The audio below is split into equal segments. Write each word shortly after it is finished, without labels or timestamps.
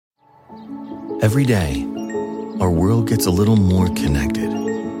Every day, our world gets a little more connected,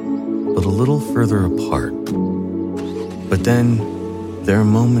 but a little further apart. But then, there are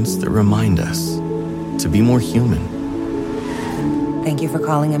moments that remind us to be more human. Thank you for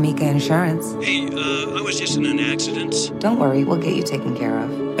calling Amica Insurance. Hey, I was just in an accident. Don't worry, we'll get you taken care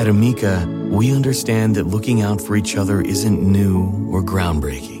of. At Amica, we understand that looking out for each other isn't new or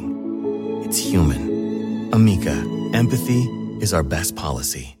groundbreaking. It's human. Amica, empathy is our best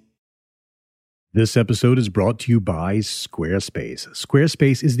policy. This episode is brought to you by Squarespace.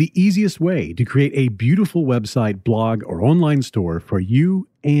 Squarespace is the easiest way to create a beautiful website, blog, or online store for you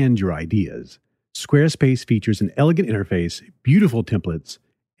and your ideas. Squarespace features an elegant interface, beautiful templates,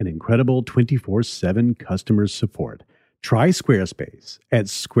 and incredible 24/7 customer support. Try Squarespace at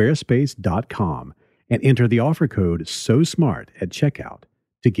squarespace.com and enter the offer code SOSMART at checkout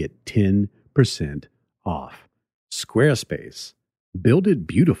to get 10% off. Squarespace. Build it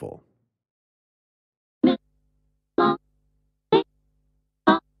beautiful.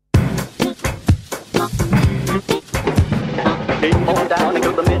 Came on down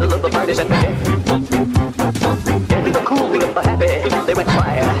into the middle of the party center. In the cool of the happy, they went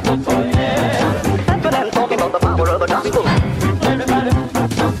fire. Dancing and talking about the power of the gospel.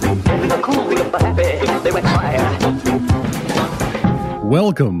 In the cool of the happy, they went fire.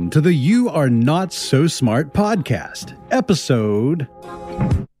 Welcome to the You Are Not So Smart podcast, episode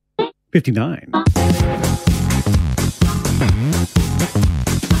 59.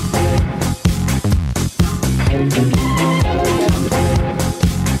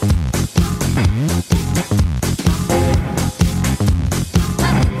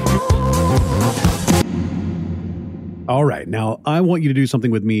 All right, now I want you to do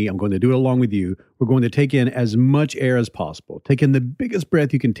something with me. I'm going to do it along with you. We're going to take in as much air as possible. Take in the biggest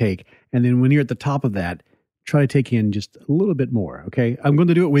breath you can take. And then when you're at the top of that, try to take in just a little bit more, okay? I'm going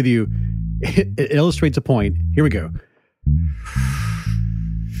to do it with you. It illustrates a point. Here we go.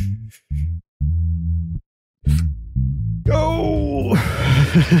 Go!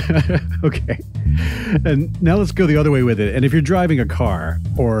 Okay. And now let's go the other way with it. And if you're driving a car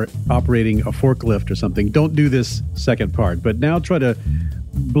or operating a forklift or something, don't do this second part. But now try to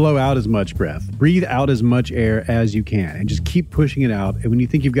blow out as much breath. Breathe out as much air as you can and just keep pushing it out. And when you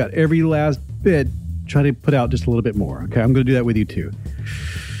think you've got every last bit, try to put out just a little bit more. Okay, I'm going to do that with you too.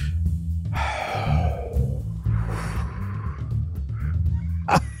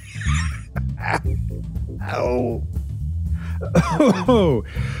 Ow.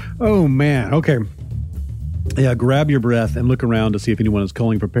 Oh, man. Okay. Yeah, grab your breath and look around to see if anyone is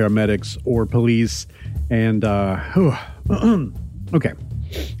calling for paramedics or police. And, okay.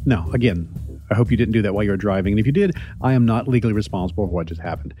 Now, again, I hope you didn't do that while you were driving. And if you did, I am not legally responsible for what just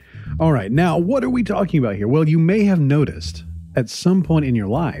happened. All right. Now, what are we talking about here? Well, you may have noticed at some point in your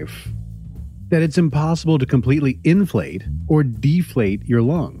life that it's impossible to completely inflate or deflate your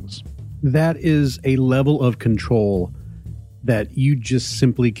lungs. That is a level of control that you just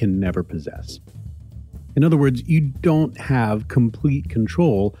simply can never possess. In other words, you don't have complete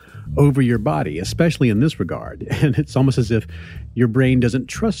control over your body, especially in this regard. And it's almost as if your brain doesn't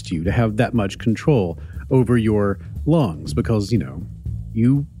trust you to have that much control over your lungs because,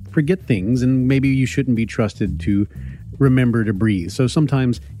 you forget things and maybe you shouldn't be trusted to remember to breathe. So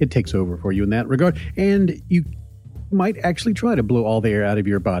sometimes it takes over for you in that regard. And you might actually try to blow all the air out of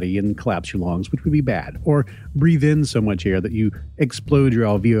your body and collapse your lungs, which would be bad, or breathe in so much air that you explode your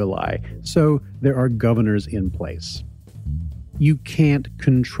alveoli. So there are governors in place. You can't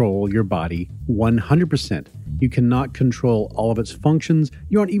control your body 100%. You cannot control all of its functions.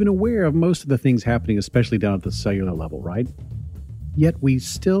 You aren't even aware of most of the things happening, especially down at the cellular level, right? Yet we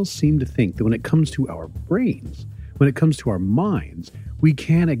still seem to think that when it comes to our brains, when it comes to our minds, we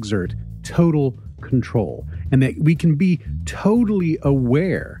can exert total control and that we can be totally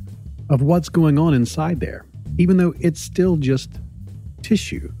aware of what's going on inside there, even though it's still just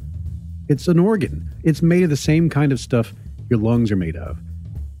tissue. It's an organ. It's made of the same kind of stuff your lungs are made of.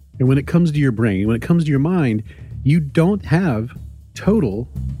 And when it comes to your brain, when it comes to your mind, you don't have total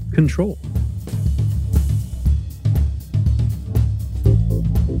control.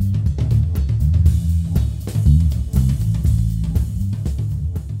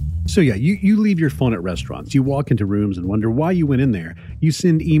 So yeah, you leave your phone at restaurants. You walk into rooms and wonder why you went in there. You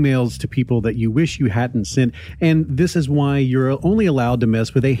send emails to people that you wish you hadn't sent. And this is why you're only allowed to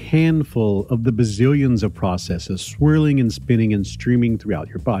mess with a handful of the bazillions of processes swirling and spinning and streaming throughout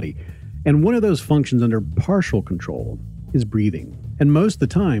your body. And one of those functions under partial control is breathing. And most of the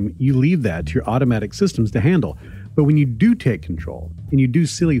time, you leave that to your automatic systems to handle. But when you do take control and you do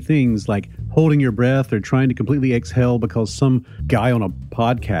silly things like holding your breath or trying to completely exhale because some guy on a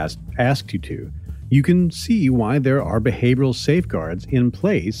podcast asked you to, you can see why there are behavioral safeguards in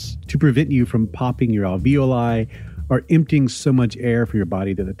place to prevent you from popping your alveoli or emptying so much air from your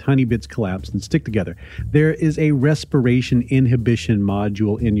body that the tiny bits collapse and stick together. There is a respiration inhibition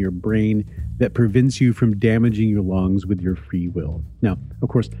module in your brain that prevents you from damaging your lungs with your free will. Now, of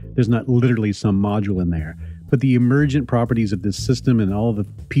course, there's not literally some module in there, but the emergent properties of this system and all the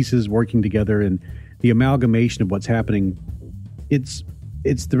pieces working together and the amalgamation of what's happening, it's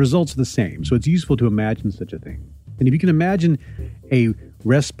the results are the same. So it's useful to imagine such a thing. And if you can imagine a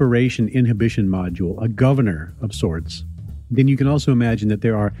respiration inhibition module, a governor of sorts, then you can also imagine that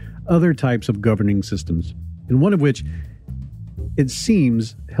there are other types of governing systems, and one of which, it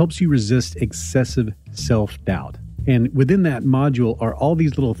seems, helps you resist excessive self-doubt. And within that module are all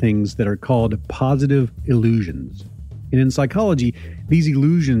these little things that are called positive illusions. And in psychology, these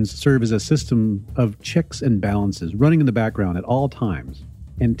illusions serve as a system of checks and balances running in the background at all times.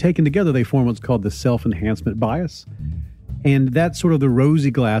 And taken together, they form what's called the self-enhancement bias. And that's sort of the rosy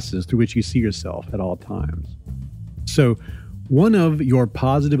glasses through which you see yourself at all times. So one of your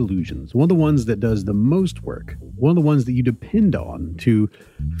positive illusions, one of the ones that does the most work, one of the ones that you depend on to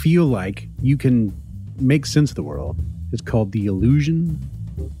feel like you can make sense of the world, is called the illusion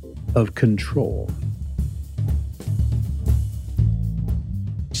of control.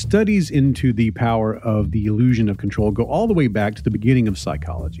 Studies into the power of the illusion of control go all the way back to the beginning of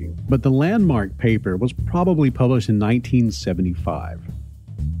psychology, but the landmark paper was probably published in 1975.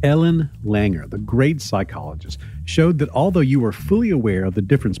 Ellen Langer, the great psychologist, showed that although you are fully aware of the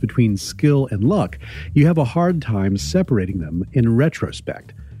difference between skill and luck, you have a hard time separating them in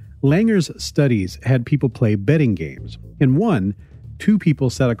retrospect. Langer's studies had people play betting games. In one, two people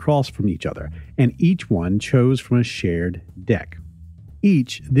sat across from each other, and each one chose from a shared deck.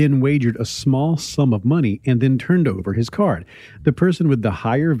 Each then wagered a small sum of money and then turned over his card. The person with the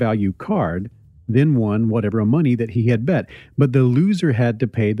higher value card then won whatever money that he had bet, but the loser had to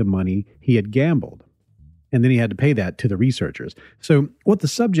pay the money he had gambled. And then he had to pay that to the researchers. So what the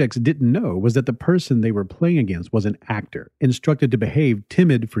subjects didn't know was that the person they were playing against was an actor, instructed to behave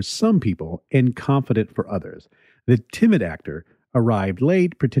timid for some people and confident for others. The timid actor arrived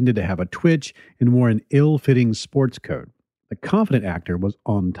late, pretended to have a twitch, and wore an ill-fitting sports coat. The confident actor was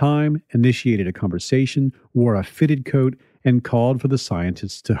on time, initiated a conversation, wore a fitted coat, and called for the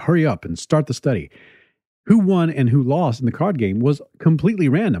scientists to hurry up and start the study. Who won and who lost in the card game was completely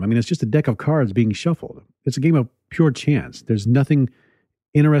random. I mean, it's just a deck of cards being shuffled. It's a game of pure chance. There's nothing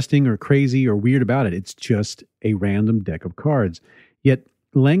interesting or crazy or weird about it. It's just a random deck of cards. Yet,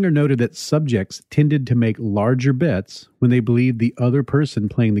 Langer noted that subjects tended to make larger bets when they believed the other person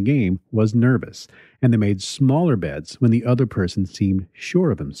playing the game was nervous, and they made smaller bets when the other person seemed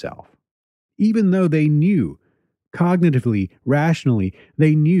sure of himself. Even though they knew, cognitively, rationally,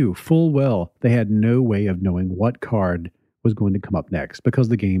 they knew full well they had no way of knowing what card was going to come up next because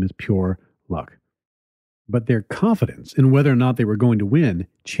the game is pure luck. But their confidence in whether or not they were going to win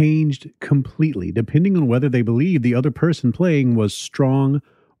changed completely, depending on whether they believed the other person playing was strong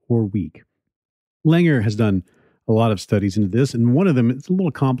or weak. Langer has done a lot of studies into this, and one of them, it's a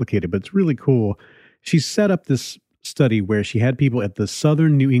little complicated, but it's really cool. She set up this study where she had people at the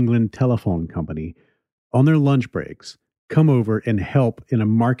Southern New England Telephone Company on their lunch breaks come over and help in a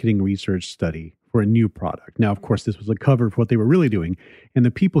marketing research study for a new product. Now, of course, this was a cover for what they were really doing, and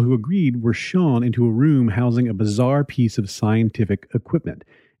the people who agreed were shown into a room housing a bizarre piece of scientific equipment.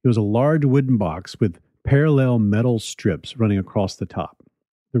 It was a large wooden box with parallel metal strips running across the top.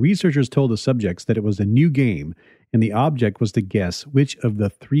 The researchers told the subjects that it was a new game, and the object was to guess which of the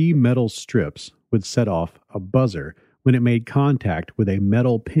 3 metal strips would set off a buzzer when it made contact with a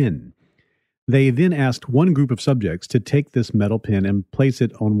metal pin. They then asked one group of subjects to take this metal pin and place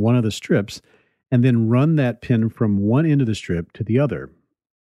it on one of the strips, and then run that pin from one end of the strip to the other.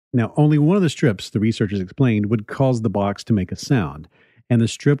 Now, only one of the strips, the researchers explained, would cause the box to make a sound, and the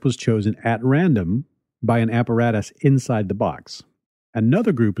strip was chosen at random by an apparatus inside the box.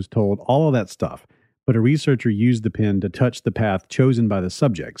 Another group was told all of that stuff, but a researcher used the pin to touch the path chosen by the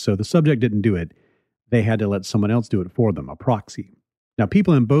subject, so the subject didn't do it. They had to let someone else do it for them, a proxy. Now,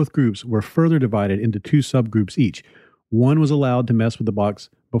 people in both groups were further divided into 2 subgroups each. One was allowed to mess with the box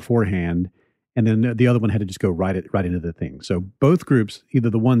beforehand, and then the other one had to just go right into the thing. So both groups, either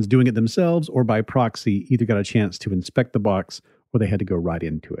the ones doing it themselves or by proxy, either got a chance to inspect the box or they had to go right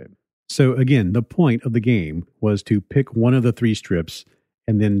into it. So again, the point of the game was to pick one of the 3 strips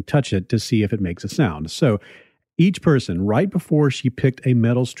and then touch it to see if it makes a sound. So each person, right before she picked a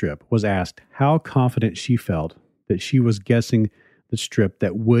metal strip, was asked how confident she felt that she was guessing the strip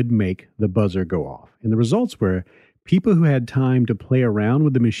that would make the buzzer go off. And the results were people who had time to play around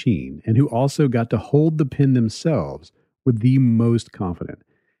with the machine and who also got to hold the pin themselves were the most confident.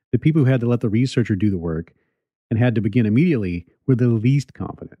 The people who had to let the researcher do the work and had to begin immediately were the least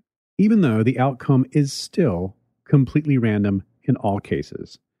confident, even though the outcome is still completely random in all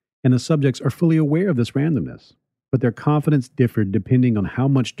cases. And the subjects are fully aware of this randomness, but their confidence differed depending on how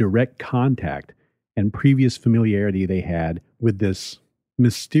much direct contact and previous familiarity they had with this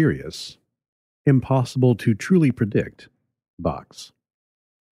mysterious, impossible to truly predict box.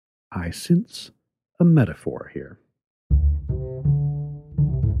 I sense a metaphor here.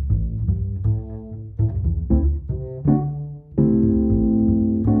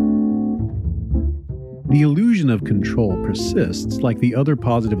 The illusion of control persists, like the other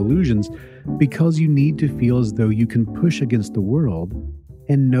positive illusions, because you need to feel as though you can push against the world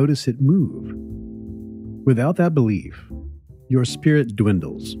and notice it move. Without that belief, your spirit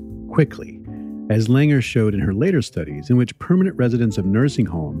dwindles quickly, as Langer showed in her later studies, in which permanent residents of nursing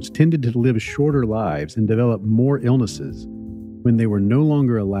homes tended to live shorter lives and develop more illnesses when they were no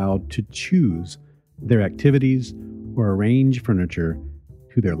longer allowed to choose their activities or arrange furniture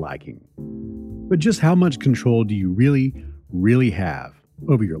to their liking. But just how much control do you really have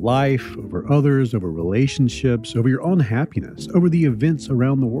over your life, over others, over relationships, over your own happiness, over the events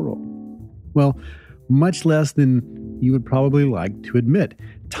around the world? Well, much less than you would probably like to admit.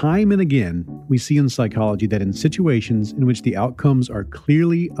 Time and again, we see in psychology that in situations in which the outcomes are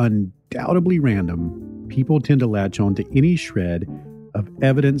clearly, undoubtedly random, people tend to latch on to any shred of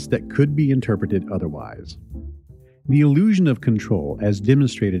evidence that could be interpreted otherwise. The illusion of control, as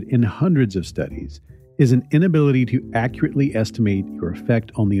demonstrated in hundreds of studies, is an inability to accurately estimate your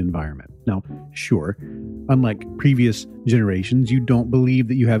effect on the environment. Now, sure, unlike previous generations, you don't believe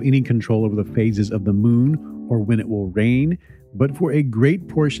that you have any control over the phases of the moon or when it will rain, but for a great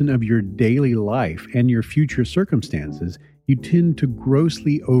portion of your daily life and your future circumstances, you tend to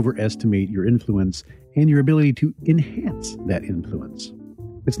grossly overestimate your influence and your ability to enhance that influence.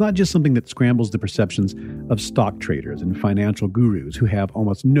 It's not just something that scrambles the perceptions of stock traders and financial gurus who have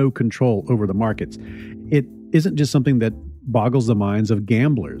almost no control over the markets. It isn't just something that boggles the minds of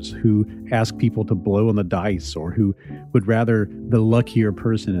gamblers who ask people to blow on the dice or who would rather the luckier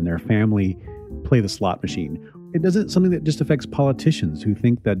person in their family play the slot machine. It isn't something that just affects politicians who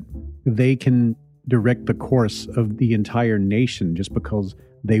think that they can direct the course of the entire nation just because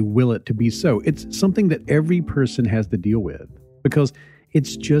they will it to be so. It's something that every person has to deal with because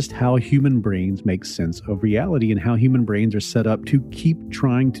it's just how human brains make sense of reality and how human brains are set up to keep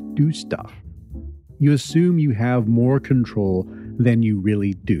trying to do stuff. You assume you have more control than you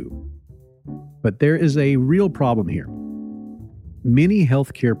really do. But there is a real problem here. Many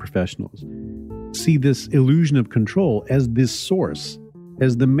healthcare professionals see this illusion of control as this source,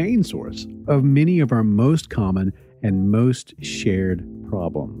 as the main source of many of our most common and most shared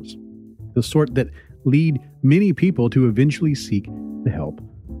problems. The sort that lead many people to eventually seek the help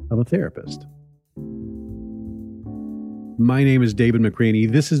of a therapist. My name is David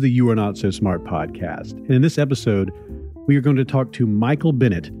McRaney. This is the You Are Not So Smart podcast. And in this episode, we are going to talk to Michael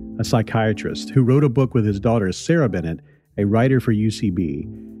Bennett, a psychiatrist who wrote a book with his daughter, Sarah Bennett, a writer for UCB,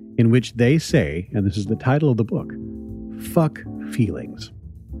 in which they say, and this is the title of the book, Fuck Feelings,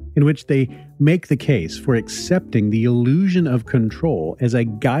 in which they make the case for accepting the illusion of control as a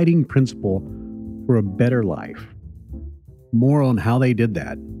guiding principle for a better life. More on how they did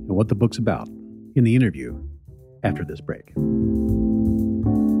that and what the book's about in the interview after this break.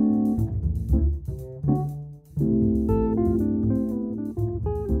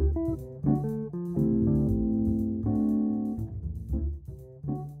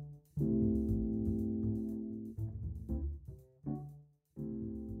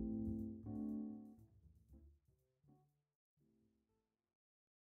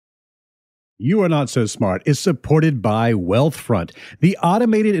 You Are Not So Smart is supported by Wealthfront, the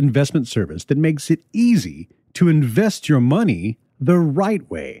automated investment service that makes it easy to invest your money the right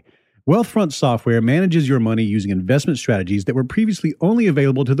way. Wealthfront software manages your money using investment strategies that were previously only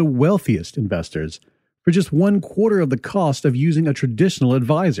available to the wealthiest investors for just 1/4 of the cost of using a traditional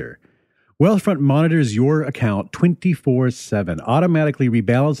advisor. Wealthfront monitors your account 24/7, automatically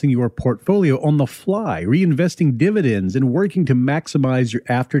rebalancing your portfolio on the fly, reinvesting dividends, and working to maximize your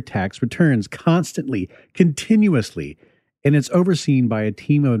after-tax returns constantly, continuously. And it's overseen by a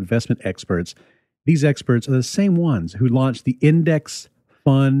team of investment experts. These experts are the same ones who launched the index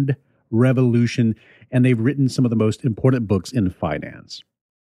fund revolution, and they've written some of the most important books in finance.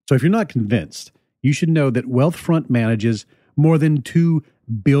 So if you're not convinced, you should know that Wealthfront manages more than $2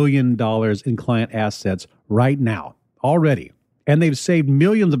 billion in client assets right now, already. And they've saved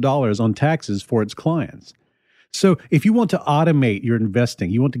millions of dollars on taxes for its clients. So if you want to automate your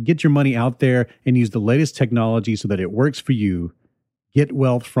investing, you want to get your money out there and use the latest technology so that it works for you, get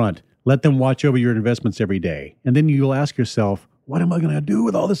Wealthfront. Let them watch over your investments every day. And then you'll ask yourself, what am I going to do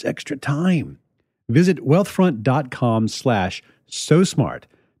with all this extra time? Visit wealthfront.com/so-smart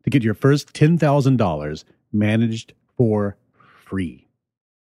to get your first $10,000 managed for free.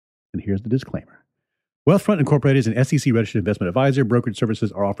 And here's the disclaimer. Wealthfront Incorporated is an SEC-registered investment advisor. Brokerage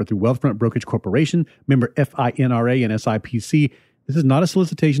services are offered through Wealthfront Brokerage Corporation, member FINRA and SIPC. This is not a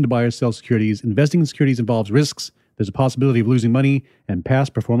solicitation to buy or sell securities. Investing in securities involves risks. There's a possibility of losing money, and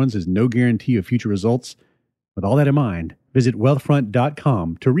past performance is no guarantee of future results. With all that in mind, visit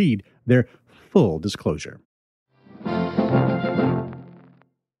wealthfront.com to read their full disclosure.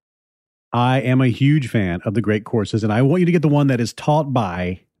 I am a huge fan of the great courses, and I want you to get the one that is taught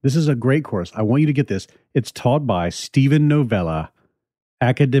by, this is a great course. I want you to get this. It's taught by Steven Novella,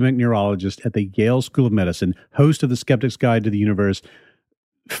 academic neurologist at the Yale School of Medicine, host of The Skeptic's Guide to the Universe,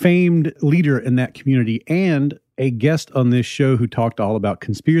 famed leader in that community, and a guest on this show who talked all about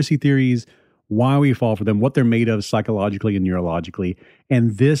conspiracy theories, why we fall for them, what they're made of psychologically and neurologically.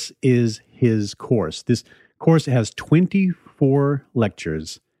 And this is his course. This course has 24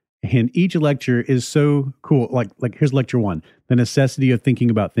 lectures, and each lecture is so cool. Like here's lecture 1, the necessity of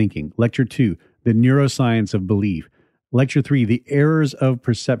thinking about thinking. Lecture 2, the neuroscience of belief. Lecture 3, the errors of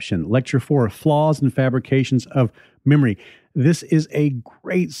perception. Lecture 4, flaws and fabrications of memory. This is a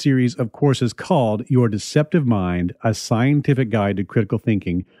great series of courses called Your Deceptive Mind, A Scientific Guide to Critical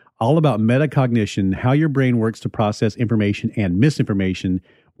Thinking, all about metacognition, how your brain works to process information and misinformation,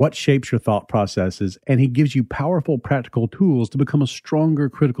 what shapes your thought processes, and he gives you powerful practical tools to become a stronger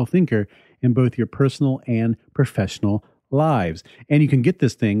critical thinker in both your personal and professional lives. And you can get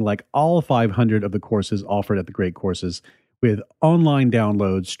this thing, like all 500 of the courses offered at the Great Courses, with online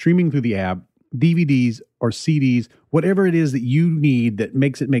downloads, streaming through the app, DVDs or CDs, whatever it is that you need that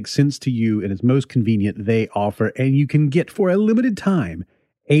makes it make sense to you and is most convenient, they offer. And you can get, for a limited time,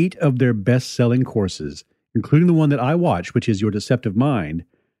 8 of their best-selling courses, including the one that I watch, which is Your Deceptive Mind,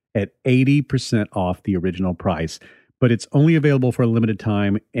 at 80% off the original price. But it's only available for a limited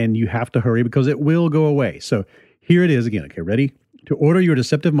time, and you have to hurry because it will go away. So here it is again. Okay, ready? To order Your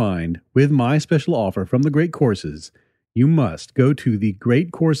Deceptive Mind with my special offer from the Great Courses, you must go to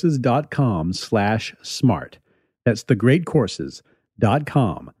thegreatcourses.com/smart. That's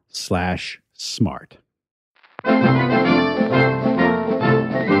thegreatcourses.com/smart.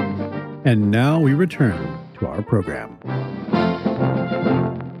 And now we return to our program.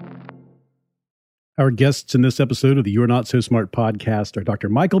 Our guests in this episode of the You're Not So Smart podcast are Dr.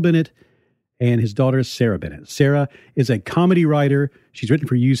 Michael Bennett and his daughter, Sarah Bennett. Sarah is a comedy writer. She's written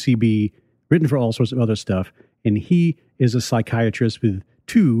for UCB, written for all sorts of other stuff. And he is a psychiatrist with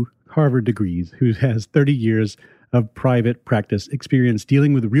 2 Harvard degrees who has 30 years of private practice experience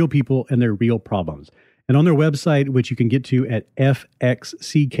dealing with real people and their real problems. And on their website, which you can get to at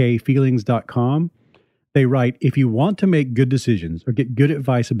fxckfeelings.com, they write, if you want to make good decisions or get good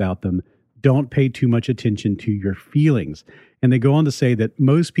advice about them, don't pay too much attention to your feelings. And they go on to say that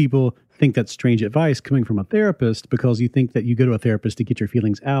most people think that's strange advice coming from a therapist because you think that you go to a therapist to get your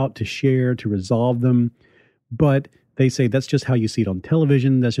feelings out, to share, to resolve them. But they say that's just how you see it on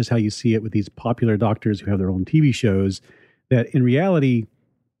television. That's just how you see it with these popular doctors who have their own TV shows. That in reality,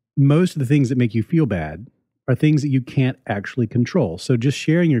 most of the things that make you feel bad are things that you can't actually control. So just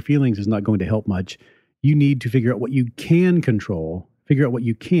sharing your feelings is not going to help much. You need to figure out what you can control, figure out what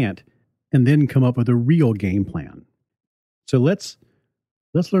you can't, and then come up with a real game plan. So let's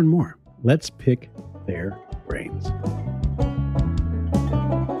learn more. Let's pick their brains.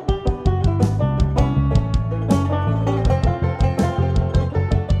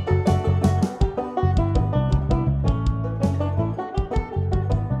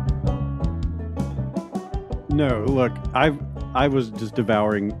 No, look, I was just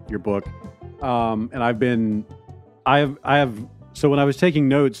devouring your book, and so when I was taking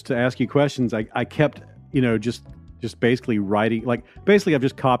notes to ask you questions, I kept, just basically writing, basically I've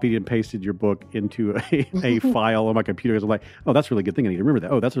just copied and pasted your book into a file on my computer. I'm like, oh, that's a really good thing. I need to remember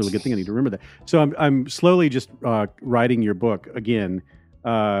that. Oh, that's a really good thing. I need to remember that. So I'm slowly just writing your book again,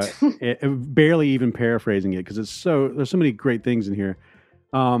 barely even paraphrasing it because there's so many great things in here.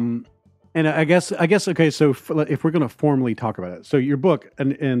 And I guess okay. So if we're going to formally talk about it, so your book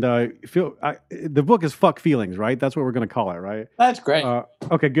the book is Fuck Feelings, right? That's what we're going to call it, right? That's great.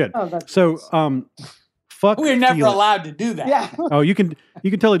 Okay, good. Oh, that's so Fuck. We're never feelings. allowed to do that. Yeah. Oh, you can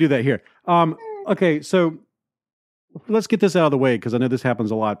totally do that here. Okay, so let's get this out of the way because I know this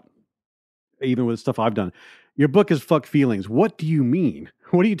happens a lot, even with stuff I've done. Your book is Fuck Feelings. What do you mean?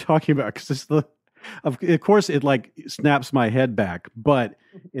 What are you talking about? Because of course, it like snaps my head back. But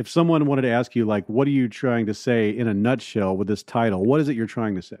if someone wanted to ask you, like, what are you trying to say in a nutshell with this title? What is it you're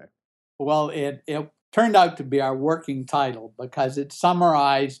trying to say? Well, it turned out to be our working title because it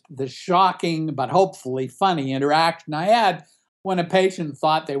summarized the shocking but hopefully funny interaction I had when a patient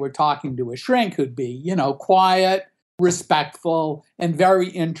thought they were talking to a shrink who'd be, quiet, respectful, and very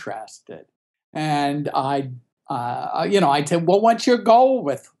interested. And I said, well, what's your goal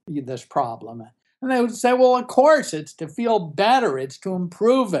with this problem? And they would say, well, of course, it's to feel better. It's to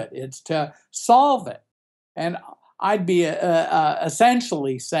improve it. It's to solve it. And I'd be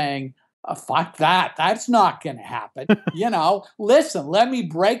essentially saying, fuck that. That's not going to happen. Listen, let me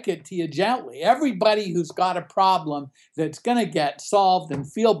break it to you gently. Everybody who's got a problem that's going to get solved and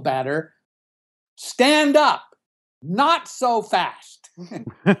feel better, stand up. Not so fast.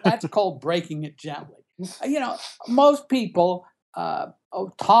 That's called breaking it gently. Most people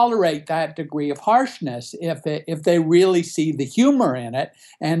tolerate that degree of harshness if they really see the humor in it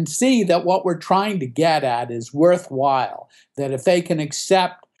and see that what we're trying to get at is worthwhile, that if they can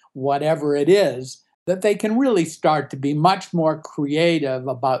accept whatever it is, that they can really start to be much more creative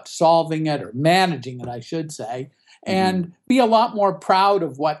about solving it or managing it, I should say, and be a lot more proud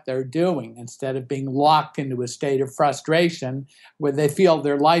of what they're doing instead of being locked into a state of frustration where they feel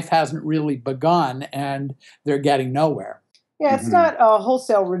their life hasn't really begun and they're getting nowhere. Yeah, it's not a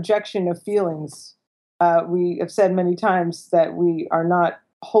wholesale rejection of feelings. We have said many times that we are not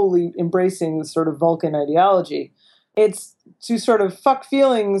wholly embracing the sort of Vulcan ideology. It's to sort of fuck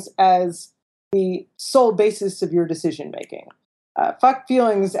feelings as the sole basis of your decision making. Fuck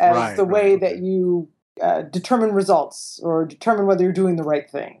feelings as the way that you determine results or determine whether you're doing the right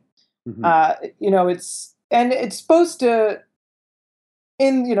thing. It's supposed to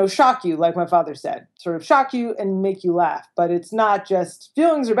shock you, like my father said, sort of shock you and make you laugh. But it's not just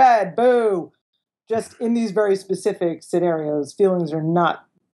feelings are bad, boo. Just in these very specific scenarios, feelings are not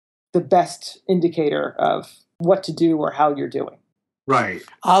the best indicator of what to do or how you're doing. Right.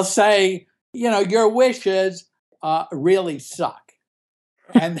 I'll say, your wishes really suck.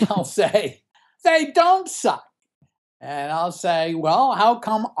 And they'll say, they don't suck. And I'll say, well, how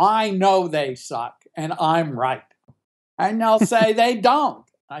come I know they suck and I'm right? And they'll say they don't.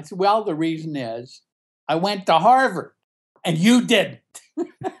 I said, well, the reason is I went to Harvard and you didn't.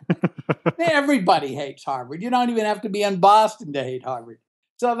 Everybody hates Harvard. You don't even have to be in Boston to hate Harvard.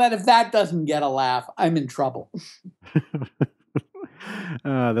 So that if that doesn't get a laugh, I'm in trouble.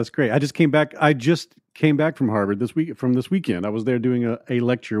 That's great. I just came back from Harvard this weekend. I was there doing a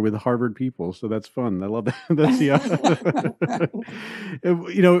lecture with Harvard people, so that's fun. I love that. That's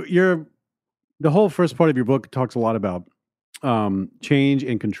the whole first part of your book talks a lot about change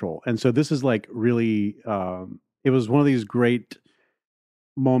and control, and so this is like really. It was one of these great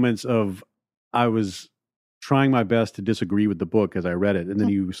moments of I was trying my best to disagree with the book as I read it, and then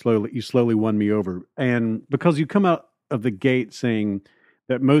you slowly won me over, and because you come out of the gate saying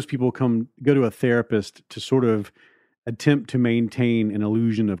that most people go to a therapist to sort of attempt to maintain an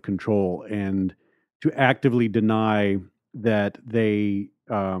illusion of control and to actively deny that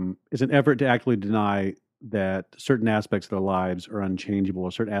is an effort to actively deny that certain aspects of their lives are unchangeable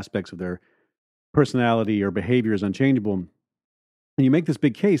or certain aspects of their personality or behavior is unchangeable. And you make this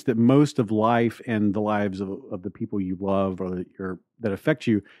big case that most of life and the lives of the people you love or that affect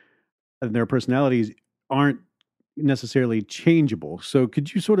you and their personalities aren't necessarily changeable. So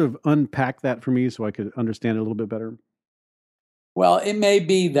could you sort of unpack that for me so I could understand it a little bit better? Well, it may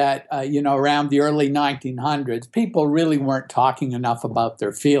be that, around the early 1900s, people really weren't talking enough about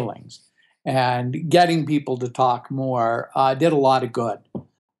their feelings. And getting people to talk more did a lot of good.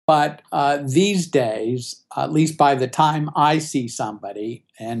 But these days, at least by the time I see somebody,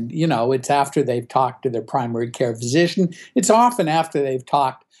 and, it's after they've talked to their primary care physician, it's often after they've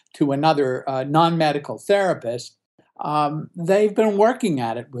talked to another non-medical therapist, they've been working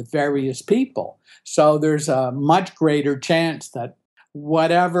at it with various people. So there's a much greater chance that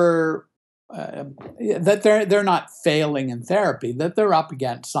whatever, that they're not failing in therapy, that they're up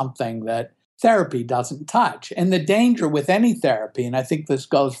against something that therapy doesn't touch. And the danger with any therapy, and I think this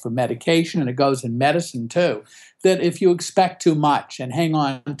goes for medication and it goes in medicine too, that if you expect too much and hang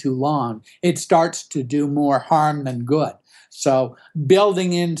on too long, it starts to do more harm than good. So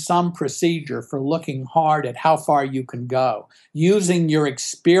building in some procedure for looking hard at how far you can go, using your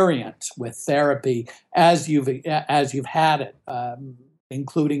experience with therapy as you've had it,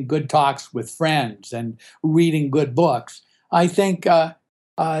 including good talks with friends and reading good books, I think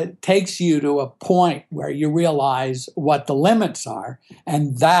takes you to a point where you realize what the limits are.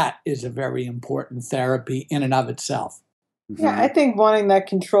 And that is a very important therapy in and of itself. Yeah, I think wanting that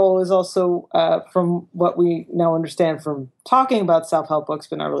control is also, from what we now understand from talking about self-help books,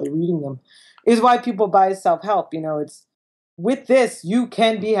 but not really reading them, is why people buy self-help. It's with this, you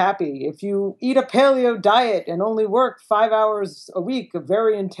can be happy. If you eat a paleo diet and only work 5 hours a week of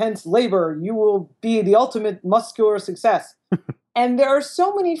very intense labor, you will be the ultimate muscular success. And there are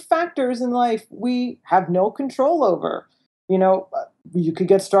so many factors in life we have no control over. You could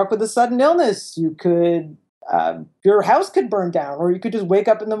get struck with a sudden illness. You could, your house could burn down, or you could just wake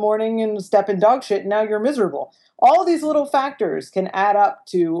up in the morning and step in dog shit and now you're miserable. All these little factors can add up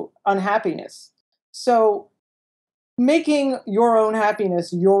to unhappiness. So making your own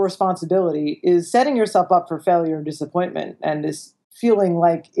happiness your responsibility is setting yourself up for failure and disappointment, and is feeling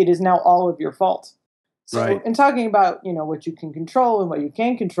like it is now all of your fault. So Right. in talking about, what you can control and what you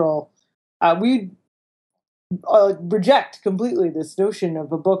can't control, we reject completely this notion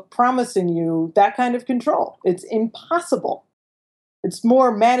of a book promising you that kind of control. It's impossible. It's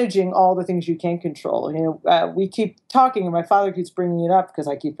more managing all the things you can't control. We keep talking, and my father keeps bringing it up because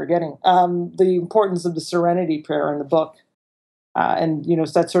I keep forgetting, the importance of the serenity prayer in the book. And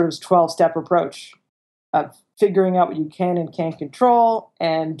it's that sort of 12-step approach of figuring out what you can and can't control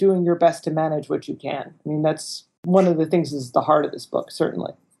and doing your best to manage what you can. I mean, that's one of the things that's the heart of this book,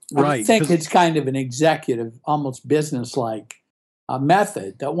 certainly. I think it's kind of an executive, almost business-like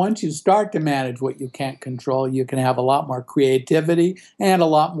method that once you start to manage what you can't control, you can have a lot more creativity and a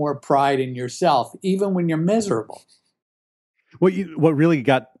lot more pride in yourself, even when you're miserable. What really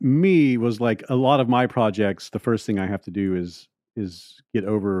got me was like a lot of my projects, the first thing I have to do is get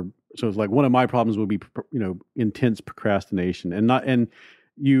over. So it's like one of my problems would be, intense procrastination,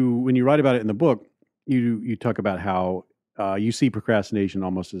 when you write about it in the book, you talk about how you see procrastination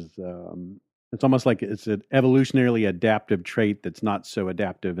almost as it's almost like it's an evolutionarily adaptive trait that's not so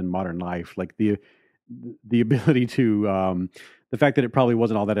adaptive in modern life. Like the ability to the fact that it probably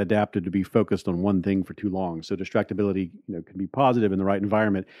wasn't all that adapted to be focused on one thing for too long. So distractibility, can be positive in the right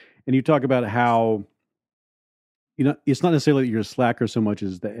environment. And you talk about how it's not necessarily that you're a slacker so much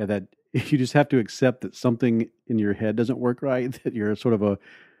as that you just have to accept that something in your head doesn't work right. That you're sort of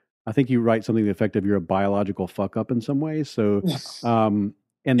I think you write something to the effect of you're a biological fuck up in some ways. So,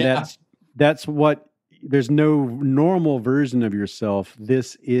 that's what, there's no normal version of yourself.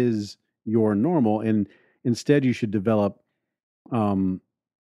 This is your normal. And instead you should develop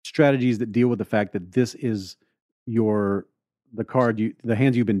strategies that deal with the fact that this is the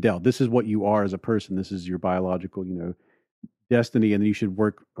hands you've been dealt. This is what you are as a person. This is your biological, destiny. And you should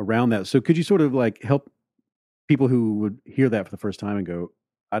work around that. So could you sort of like help people who would hear that for the first time and go,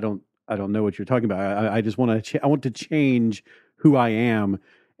 I don't know what you're talking about. I just want to, I want to change who I am.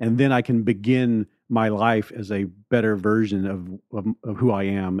 And then I can begin my life as a better version of who I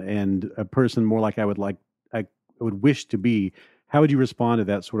am, and a person more like I would wish to be. How would you respond to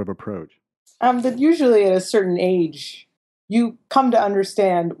that sort of approach? That usually at a certain age, you come to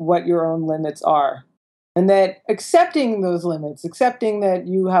understand what your own limits are. And that accepting those limits, accepting that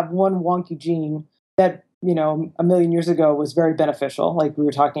you have one wonky gene that, a million years ago was very beneficial, like we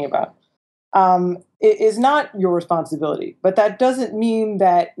were talking about, it is not your responsibility. But that doesn't mean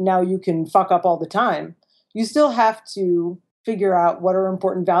that now you can fuck up all the time. You still have to figure out what are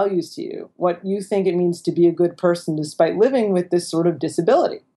important values to you, what you think it means to be a good person despite living with this sort of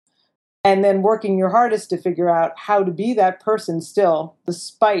disability. And then working your hardest to figure out how to be that person still,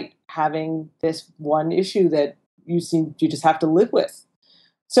 despite having this one issue that you just have to live with.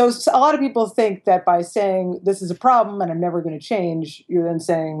 So a lot of people think that by saying this is a problem and I'm never going to change, you're then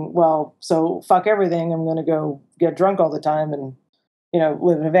saying, well, so fuck everything. I'm going to go get drunk all the time and,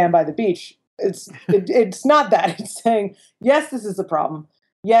 live in a van by the beach. It's not that. It's saying, yes, this is a problem.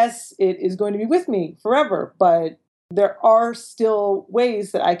 Yes, it is going to be with me forever, but there are still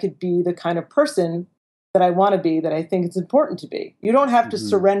ways that I could be the kind of person that I want to be, that I think it's important to be. You don't have to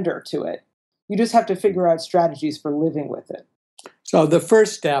surrender to it. You just have to figure out strategies for living with it. So the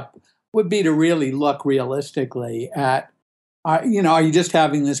first step would be to really look realistically at, are you just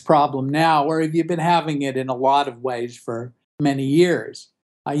having this problem now, or have you been having it in a lot of ways for many years?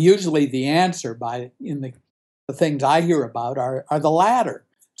 Usually the answer in the things I hear about are the latter.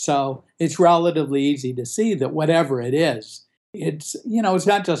 So it's relatively easy to see that whatever it is, it's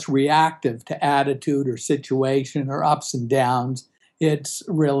not just reactive to attitude or situation or ups and downs. It's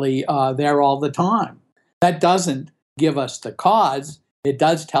really there all the time. That doesn't give us the cause. It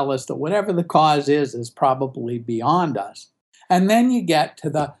does tell us that whatever the cause is probably beyond us. And then you get to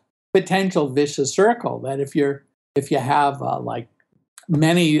the potential vicious circle that if you have like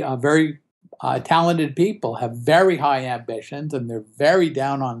many very talented people have very high ambitions, and they're very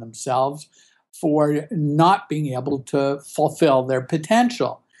down on themselves for not being able to fulfill their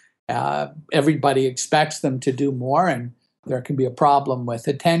potential. Everybody expects them to do more, and there can be a problem with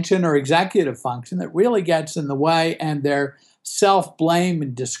attention or executive function that really gets in the way, and their self-blame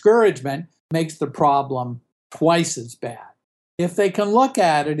and discouragement makes the problem twice as bad. If they can look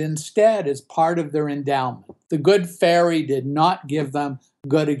at it instead as part of their endowment, the good fairy did not give them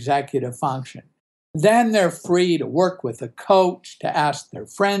good executive function, then they're free to work with a coach, to ask their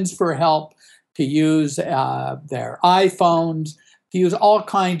friends for help, to use their iPhones, to use all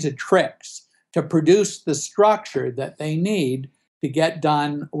kinds of tricks to produce the structure that they need to get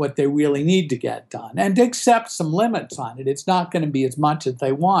done what they really need to get done, and to accept some limits on it. It's not going to be as much as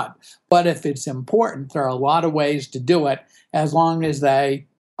they want, but if it's important, there are a lot of ways to do it as long as they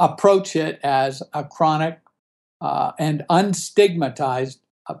approach it as a chronic and unstigmatized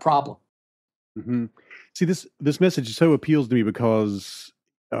problem. Mm-hmm. See, this message so appeals to me because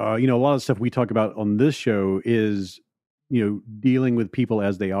a lot of the stuff we talk about on this show is dealing with people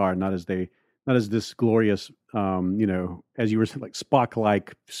as they are, not as this glorious as you were saying, like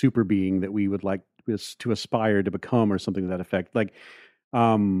Spock-like super being that we would like to aspire to become, or something to that effect. Like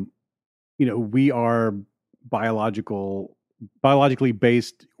we are biologically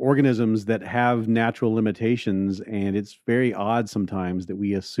based organisms that have natural limitations, and it's very odd sometimes that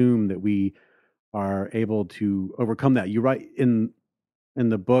we assume that we are able to overcome that. You write in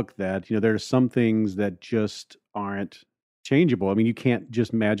the book that there are some things that just aren't changeable. I mean, you can't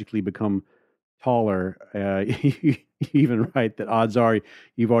just magically become taller. You even write that odds are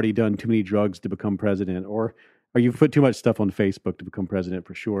you've already done too many drugs to become president, or you've put too much stuff on Facebook to become president,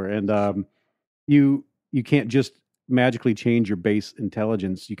 for sure. And you can't just magically change your base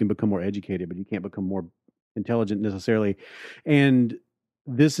intelligence. You can become more educated, but you can't become more intelligent necessarily. And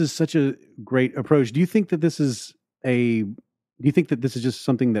this is such a great approach. Do you think that this is just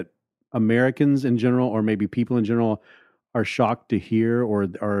something that Americans in general, or maybe people in general, are shocked to hear, or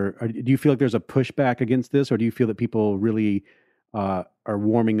do you feel like there's a pushback against this, or do you feel that people really are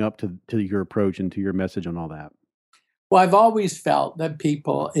warming up to your approach and to your message on all that? Well, I've always felt that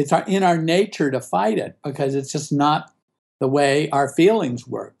it's in our nature to fight it, because it's just not the way our feelings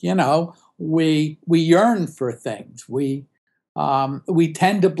work. We yearn for things. We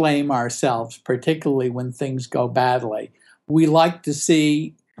tend to blame ourselves, particularly when things go badly. We like to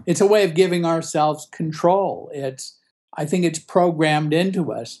see, it's a way of giving ourselves control. I think it's programmed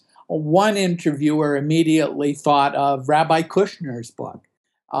into us. One interviewer immediately thought of Rabbi Kushner's book,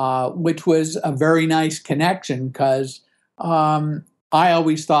 which was a very nice connection, because I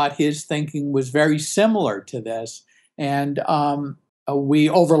always thought his thinking was very similar to this. And we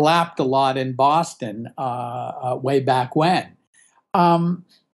overlapped a lot in Boston way back when.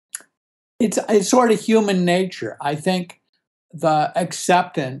 It's sort of human nature. I think the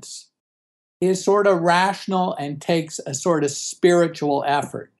acceptance is sort of rational and takes a sort of spiritual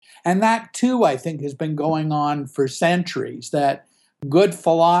effort. And that, too, I think, has been going on for centuries, that good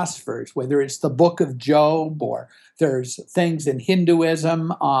philosophers, whether it's the Book of Job, or there's things in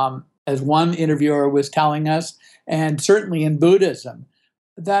Hinduism, as one interviewer was telling us, and certainly in Buddhism,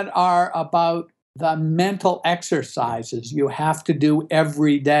 that are about the mental exercises you have to do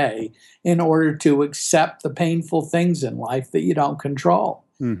every day in order to accept the painful things in life that you don't control.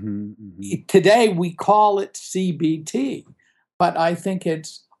 Mm-hmm, mm-hmm. Today, we call it CBT, but I think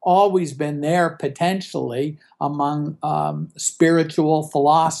it's always been there potentially among spiritual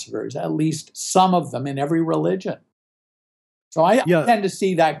philosophers, at least some of them in every religion. So I tend to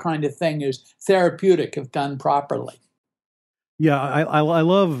see that kind of thing as therapeutic if done properly. Yeah, I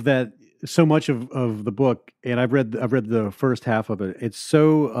love that so much of the book, and I've read the first half of it. It's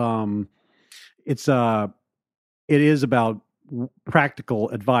so it is about practical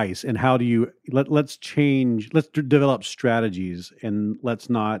advice, and how do you let's develop strategies, and let's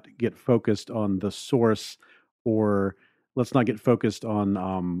not get focused on the source, or let's not get focused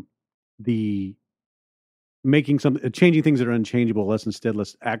on changing things that are unchangeable.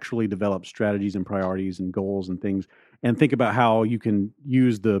 Let's actually develop strategies and priorities and goals and things, and think about how you can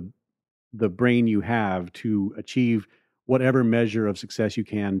use the brain you have to achieve whatever measure of success you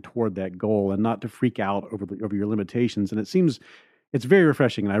can toward that goal, and not to freak out over your limitations. And it's very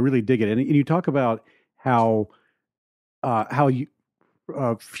refreshing, and I really dig it. And you talk about how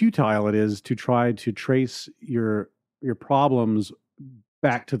futile it is to try to trace your problems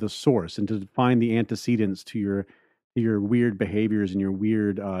back to the source, and to find the antecedents to your weird behaviors and your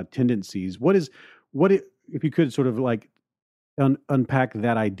weird tendencies. If you could sort of like unpack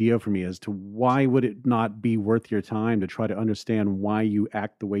that idea for me as to why would it not be worth your time to try to understand why you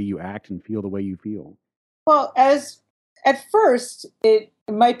act the way you act and feel the way you feel? Well, as at first, it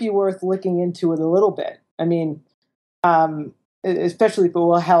might be worth looking into it a little bit. I mean, especially if it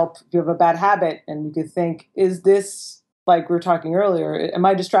will help if you have a bad habit and you could think, is this, like we were talking earlier, am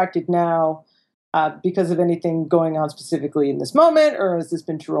I distracted now because of anything going on specifically in this moment, or has this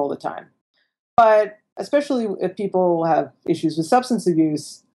been true all the time? But especially if people have issues with substance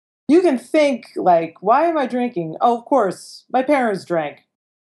abuse, you can think like, why am I drinking? Oh, of course, my parents drank.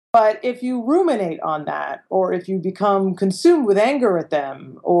 But if you ruminate on that, or if you become consumed with anger at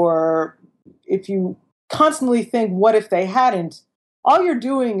them, or if you constantly think, what if they hadn't, all you're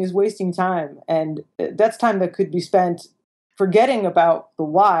doing is wasting time. And that's time that could be spent forgetting about the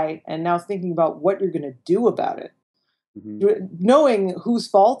why and now thinking about what you're going to do about it. Mm-hmm. Knowing whose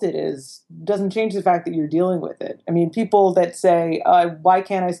fault it is doesn't change the fact that you're dealing with it. I mean, people that say, why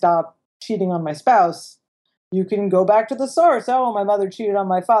can't I stop cheating on my spouse? You can go back to the source. Oh, my mother cheated on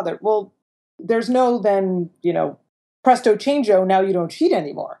my father. Well, there's no then, presto changeo, now you don't cheat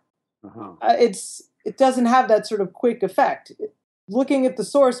anymore. Uh-huh. It doesn't have that sort of quick effect. Looking at the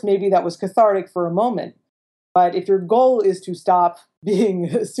source, maybe that was cathartic for a moment. But if your goal is to stop being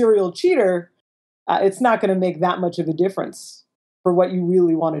a serial cheater, it's not going to make that much of a difference for what you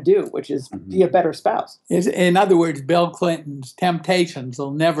really want to do, which is be a better spouse. In other words, Bill Clinton's temptations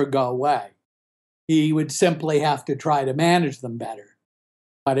will never go away. He would simply have to try to manage them better.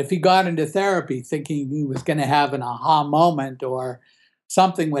 But if he got into therapy thinking he was going to have an aha moment or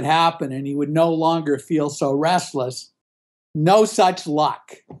something would happen and he would no longer feel so restless, no such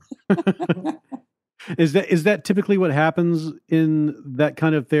luck. Is that typically what happens in that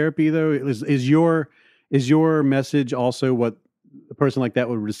kind of therapy, though? Is your message also what a person like that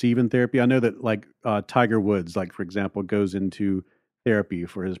would receive in therapy? I know that, like Tiger Woods, like for example, goes into therapy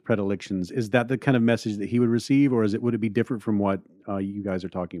for his predilections. Is that the kind of message that he would receive, or would it be different from what you guys are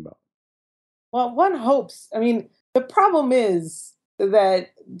talking about? Well, one hopes. I mean, the problem is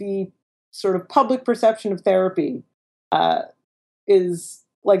that the sort of public perception of therapy is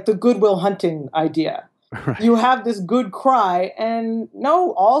like the Goodwill Hunting idea. Right. You have this good cry and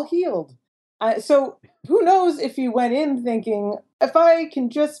no, all healed. So who knows if he went in thinking, if I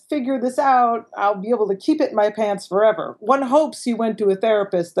can just figure this out, I'll be able to keep it in my pants forever. One hopes he went to a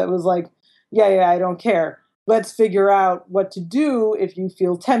therapist that was like, yeah, I don't care. Let's figure out what to do if you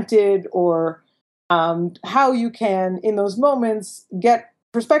feel tempted, or how you can, in those moments, get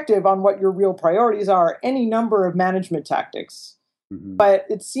perspective on what your real priorities are, any number of management tactics. Mm-hmm. But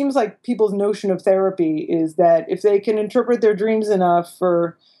it seems like people's notion of therapy is that if they can interpret their dreams enough,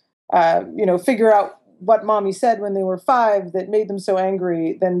 or figure out what mommy said when they were 5 that made them so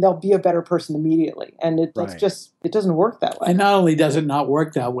angry, then they'll be a better person immediately. And it doesn't work that way. And not only does it not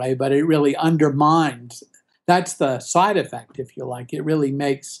work that way, but it really undermines. That's the side effect, if you like. It really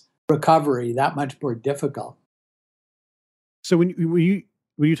makes recovery that much more difficult. So when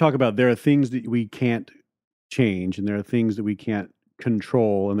you talk about there are things that we can't change, and there are things that we can't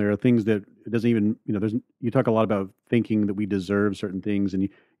control, and there are things that it doesn't even, you talk a lot about thinking that we deserve certain things, and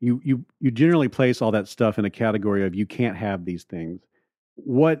you generally place all that stuff in a category of you can't have these things.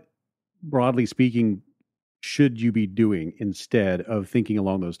 What, broadly speaking, should you be doing instead of thinking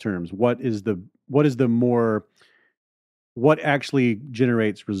along those terms? What actually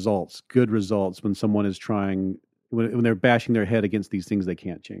generates results, good results, when someone is trying, when they're bashing their head against these things they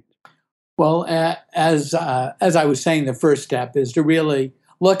can't change? Well, as I was saying, the first step is to really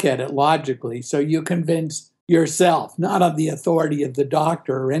look at it logically, so you convince yourself, not on the authority of the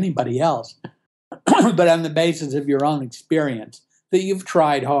doctor or anybody else, but on the basis of your own experience, that you've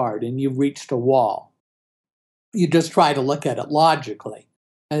tried hard and you've reached a wall. You just try to look at it logically,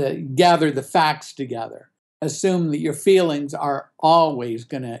 gather the facts together, assume that your feelings are always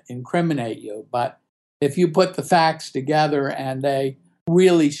going to incriminate you, but if you put the facts together and they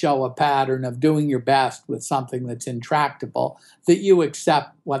really show a pattern of doing your best with something that's intractable, that you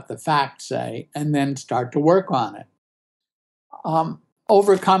accept what the facts say and then start to work on it.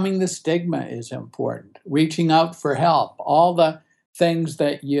 Overcoming the stigma is important. Reaching out for help. All the things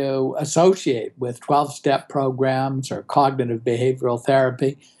that you associate with 12-step programs or cognitive behavioral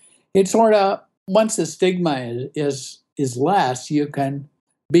therapy, it's sort of, once the stigma is less, you can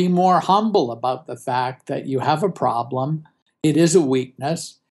be more humble about the fact that you have a problem. It is a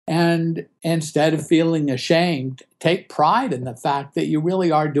weakness, and instead of feeling ashamed, take pride in the fact that you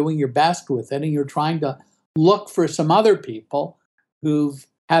really are doing your best with it, and you're trying to look for some other people who've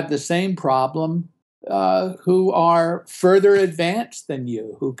had the same problem, who are further advanced than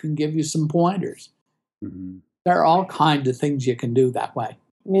you, who can give you some pointers. Mm-hmm. There are all kinds of things you can do that way.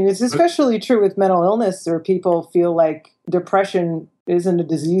 I mean, it's especially true with mental illness, where people feel like depression isn't a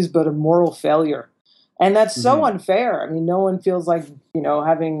disease but a moral failure. And that's so unfair. I mean, no one feels like,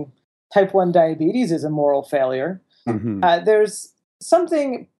 having type 1 diabetes is a moral failure. There's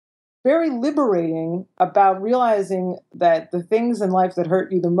something very liberating about realizing that the things in life that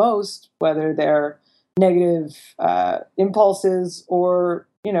hurt you the most, whether they're negative impulses or,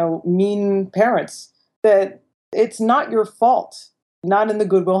 mean parents, that it's not your fault, not in the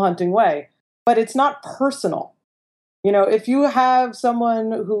Good Will Hunting way, but it's not personal. If you have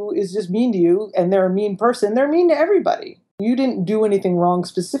someone who is just mean to you and they're a mean person, they're mean to everybody. You didn't do anything wrong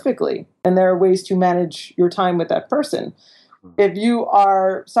specifically, and there are ways to manage your time with that person. If you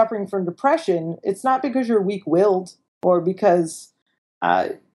are suffering from depression, it's not because you're weak-willed or because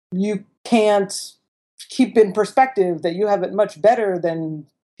you can't keep in perspective that you have it much better than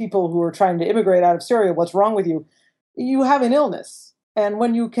people who are trying to immigrate out of Syria. What's wrong with you? You have an illness. And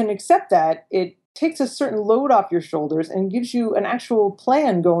when you can accept that, it takes a certain load off your shoulders and gives you an actual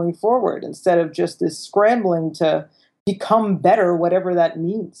plan going forward instead of just this scrambling to become better, whatever that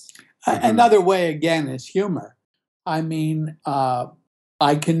means. Another way, again, is humor. I mean,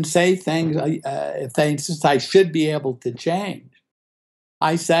 I can say things I should be able to change.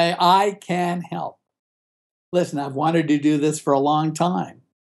 I say, I can help. Listen, I've wanted to do this for a long time.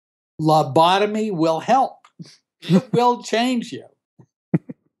 Lobotomy will help. It will change you.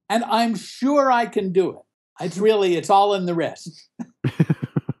 And I'm sure I can do it. It's all in the wrist. You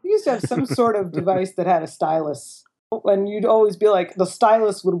used to have some sort of device that had a stylus. And you'd always be like, the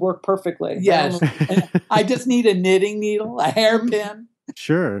stylus would work perfectly. Yes. I just need a knitting needle, a hairpin.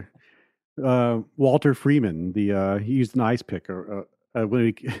 Sure. Walter Freeman, he used an ice pick.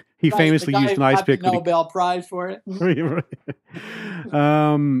 When he famously used an ice pick. The Nobel Prize for it.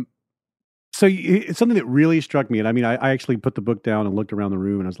 So it's something that really struck me, and I mean, I actually put the book down and looked around the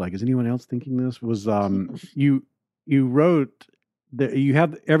room, and I was like, "Is anyone else thinking this?" Was you wrote that you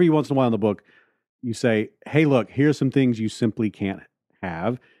have every once in a while in the book, you say, "Hey, look, here's some things you simply can't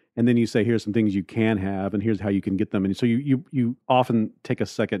have," and then you say, "Here's some things you can have, and here's how you can get them." And so you often take a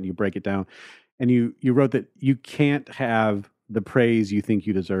second and you break it down, and you wrote that you can't have the praise you think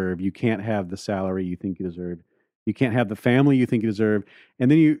you deserve, you can't have the salary you think you deserve. You can't have the family you think you deserve. And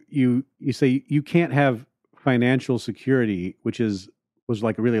then you say you can't have financial security, which was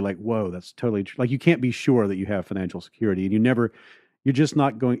like really like, whoa, that's totally true. Like you can't be sure that you have financial security, and you're just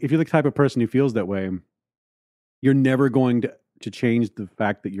not going, if you're the type of person who feels that way, you're never going to change the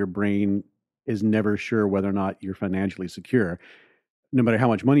fact that your brain is never sure whether or not you're financially secure, no matter how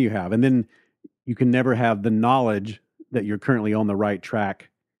much money you have. And then you can never have the knowledge that you're currently on the right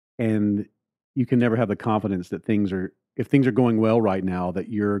track, and you can never have the confidence that if things are going well right now, that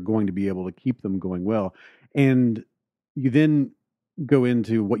you're going to be able to keep them going well. And you then go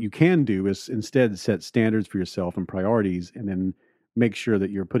into what you can do is instead set standards for yourself and priorities, and then make sure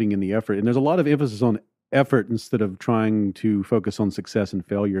that you're putting in the effort. And there's a lot of emphasis on effort instead of trying to focus on success and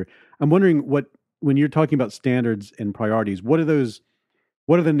failure. I'm wondering when you're talking about standards and priorities, what are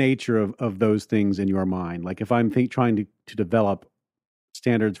the nature of those things in your mind? Like if I'm trying to develop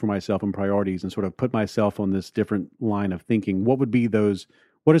standards for myself and priorities and sort of put myself on this different line of thinking, what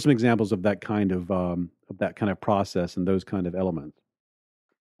are some examples of that kind of process and those kind of elements?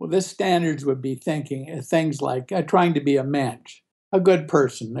 Well, the standards would be things like trying to be a mensch, a good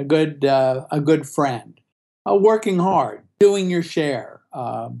person, a good friend, working hard, doing your share.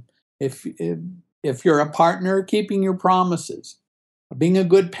 If you're a partner, keeping your promises, being a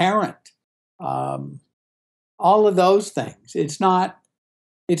good parent, all of those things. It's not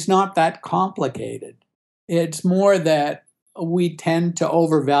that complicated. It's more that we tend to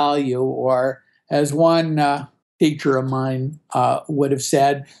overvalue, or as one teacher of mine would have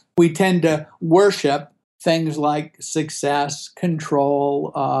said, we tend to worship things like success,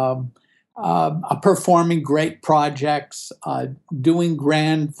 control, performing great projects, doing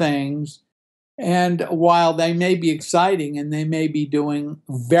grand things. And while they may be exciting and they may be doing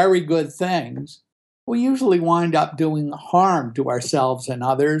very good things, we usually wind up doing harm to ourselves and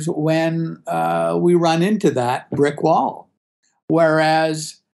others when we run into that brick wall.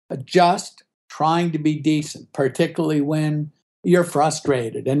 Whereas just trying to be decent, particularly when you're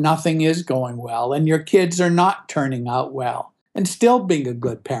frustrated and nothing is going well and your kids are not turning out well, and still being a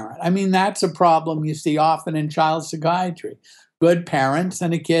good parent. I mean, that's a problem you see often in child psychiatry. Good parents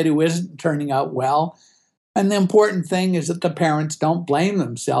and a kid who isn't turning out well. And the important thing is that the parents don't blame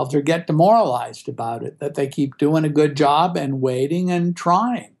themselves or get demoralized about it, that they keep doing a good job and waiting and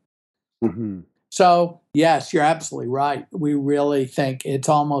trying. Mm-hmm. So, yes, you're absolutely right. We really think it's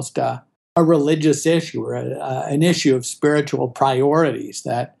almost a a religious issue or an issue of spiritual priorities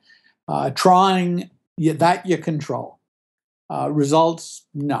that that you control. Results,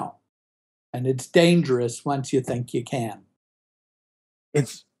 no. And it's dangerous once you think you can.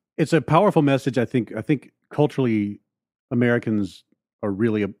 It's a powerful message. I think culturally Americans are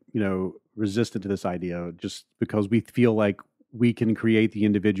really, resistant to this idea just because we feel like we can create the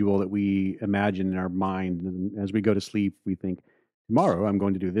individual that we imagine in our mind. And as we go to sleep, we think, tomorrow I'm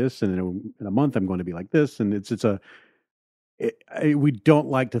going to do this, and in a month I'm going to be like this. And we don't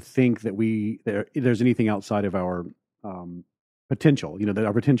like to think that there's anything outside of our potential. That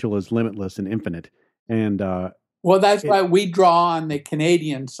our potential is limitless and infinite. And well, that's why we draw on the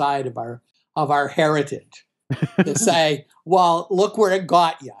Canadian side of our heritage to say, well, look where it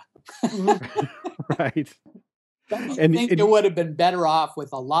got you. Right. Don't you think it would have been better off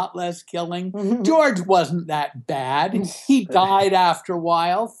with a lot less killing? George wasn't that bad. He died after a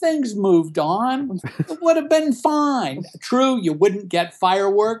while. Things moved on. It would have been fine. True, you wouldn't get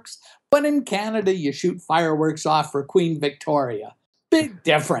fireworks, but in Canada, you shoot fireworks off for Queen Victoria. Big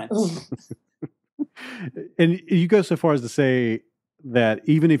difference. And you go so far as to say that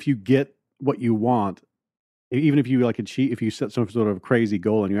even if you get what you want, even if you if you set some sort of crazy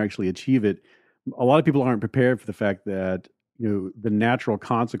goal and you actually achieve it, a lot of people aren't prepared for the fact that the natural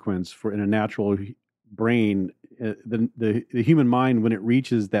consequence in a natural brain, the human mind, when it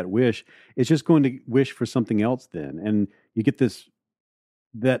reaches that wish, it's just going to wish for something else. Then, and you get this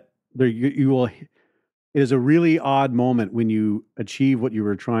that there you will. It is a really odd moment when you achieve what you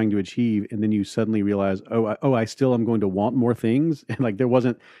were trying to achieve, and then you suddenly realize, I still am going to want more things, and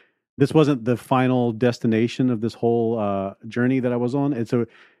this wasn't the final destination of this whole journey that I was on. And so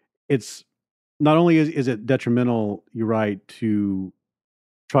it's not only is it detrimental, you're right, to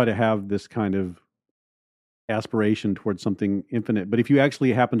try to have this kind of aspiration towards something infinite, but if you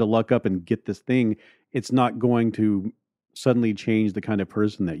actually happen to luck up and get this thing, it's not going to suddenly change the kind of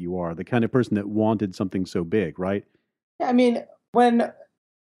person that you are, the kind of person that wanted something so big, right? I mean, when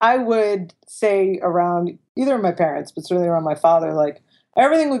I would say around either of my parents, but certainly around my father, like,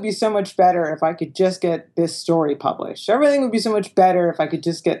 everything would be so much better if I could just get this story published. Everything would be so much better if I could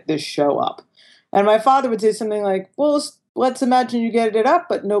just get this show up. And my father would say something like, well, let's imagine you get it up,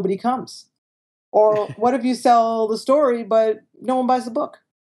 but nobody comes. Or what if you sell the story, but no one buys the book?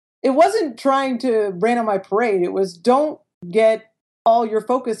 It wasn't trying to rain on my parade. It was, don't get all your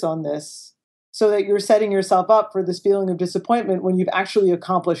focus on this so that you're setting yourself up for this feeling of disappointment when you've actually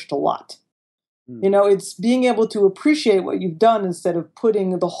accomplished a lot. It's being able to appreciate what you've done instead of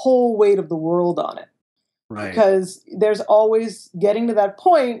putting the whole weight of the world on it. Right. Because there's always getting to that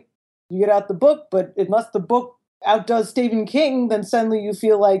point, you get out the book, but unless the book outdoes Stephen King, then suddenly you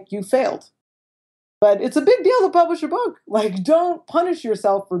feel like you failed. But it's a big deal to publish a book. Like, don't punish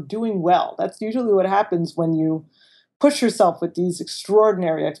yourself for doing well. That's usually what happens when you push yourself with these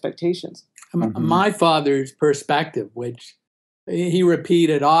extraordinary expectations. Mm-hmm. My father's perspective, which he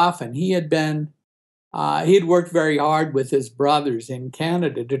repeated often, he had worked very hard with his brothers in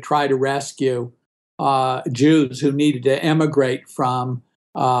Canada to try to rescue Jews who needed to emigrate from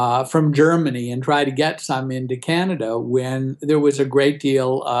Germany and try to get some into Canada when there was a great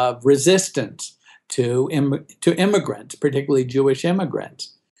deal of resistance to immigrants, particularly Jewish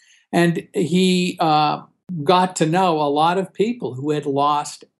immigrants. And he got to know a lot of people who had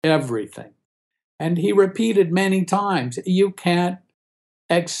lost everything. And he repeated many times, you can't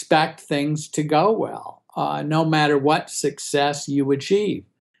expect things to go well, no matter what success you achieve.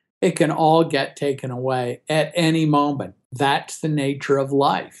 It can all get taken away at any moment. That's the nature of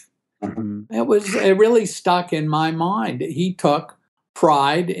life. Mm-hmm. It really stuck in my mind. He took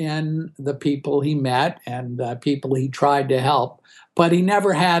pride in the people he met and the people he tried to help, but he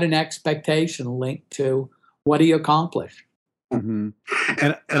never had an expectation linked to what he accomplished. Mm-hmm.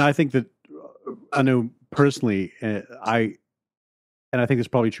 And I think that, I know personally, I think it's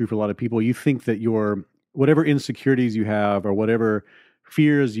probably true for a lot of people. You think that whatever insecurities you have or whatever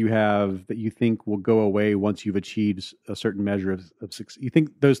fears you have that you think will go away once you've achieved a certain measure of success. You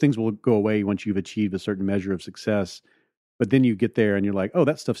think those things will go away once you've achieved a certain measure of success. But then you get there and you're like, oh,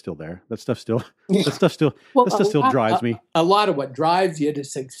 that stuff's still there. That stuff still drives me. A lot of what drives you to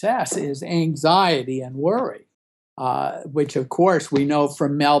success is anxiety and worry, which, of course, we know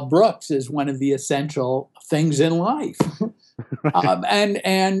from Mel Brooks is one of the essential things in life. Right.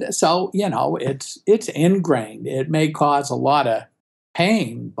 And so, it's ingrained. It may cause a lot of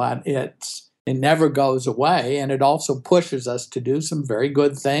pain, but it never goes away. And it also pushes us to do some very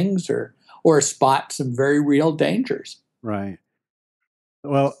good things or spot some very real dangers. Right.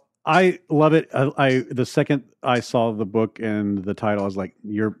 Well, I love it. I the second I saw the book and the title, I was like,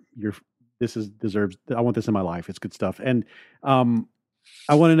 you're deserves. I want this in my life. It's good stuff. And I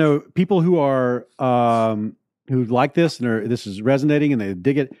want to know people who are who like this and this is resonating and they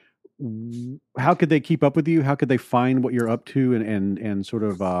dig it. How could they keep up with you? How could they find what you're up to and sort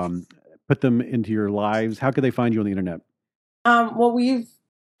of put them into your lives? How could they find you on the internet? Well, we've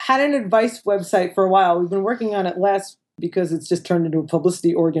had an advice website for a while. We've been working on it less because it's just turned into a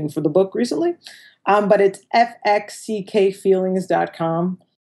publicity organ for the book recently. But it's fxckfeelings.com.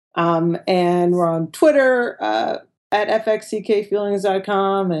 And we're on Twitter at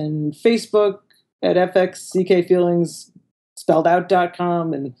fxckfeelings.com and Facebook at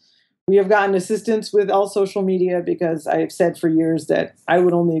fxckfeelings.com. And we have gotten assistance with all social media because I have said for years that I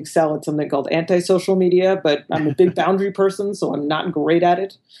would only excel at something called anti-social media, but I'm a big boundary person, so I'm not great at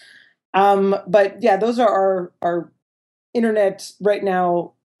it. But yeah, those are our internet right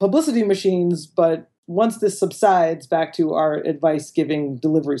now publicity machines, but once this subsides, back to our advice-giving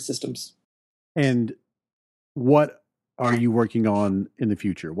delivery systems. And what are you working on in the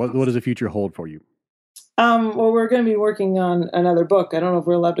future? What does the future hold for you? Well, we're going to be working on another book. I don't know if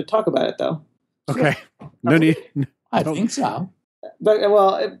we're allowed to talk about it, though. Okay. No need. I think so. But,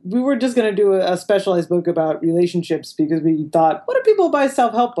 well, we were just going to do a specialized book about relationships because we thought, what do people buy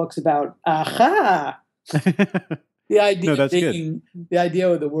self-help books about? Aha! The idea, No, that's good. The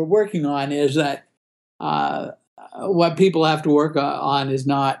idea that we're working on is that what people have to work on is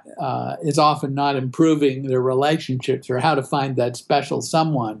often not improving their relationships or how to find that special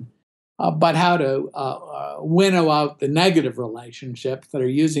someone, but how to winnow out the negative relationships that are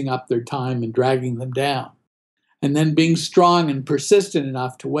using up their time and dragging them down, and then being strong and persistent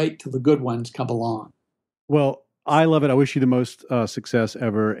enough to wait till the good ones come along. Well, I love it. I wish you the most success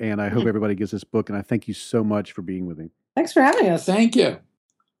ever, and I hope everybody gets this book, and I thank you so much for being with me. Thanks for having us. Thank you.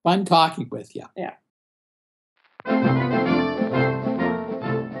 Fun talking with you. Yeah.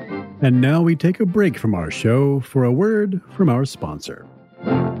 And now we take a break from our show for a word from our sponsor.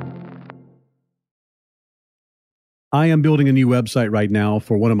 I am building a new website right now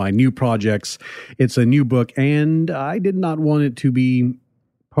for one of my new projects. It's a new book, and I did not want it to be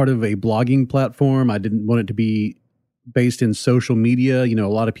part of a blogging platform. I didn't want it to be based in social media. You know,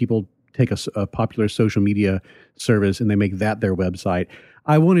 a lot of people take a popular social media service and they make that their website.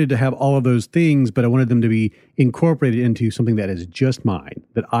 I wanted to have all of those things, but I wanted them to be incorporated into something that is just mine,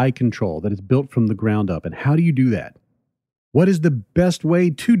 that I control, that is built from the ground up. And how do you do that? What is the best way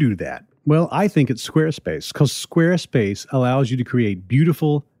to do that? Well, I think it's Squarespace, because Squarespace allows you to create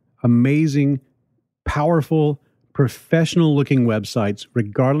beautiful, amazing, powerful, professional-looking websites,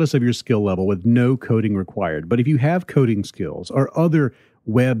 regardless of your skill level, with no coding required. But if you have coding skills or other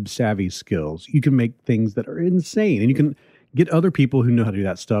web-savvy skills, you can make things that are insane. And you can get other people who know how to do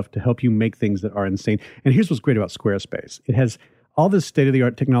that stuff to help you make things that are insane. And here's what's great about Squarespace. It has all this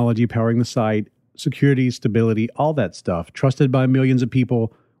state-of-the-art technology powering the site, security, stability, all that stuff, trusted by millions of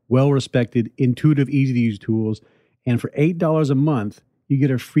people, well-respected, intuitive, easy-to-use tools. And for $8 a month, you get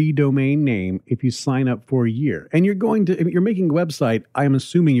a free domain name if you sign up for a year. And you're making a website, I'm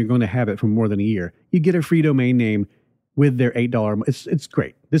assuming you're going to have it for more than a year. You get a free domain name with their $8. It's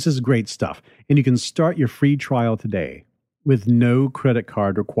great. This is great stuff. And you can start your free trial today with no credit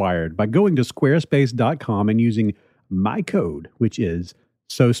card required by going to squarespace.com and using my code, which is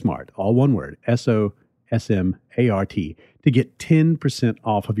SOSMART, all one word, SOSMART, to get 10%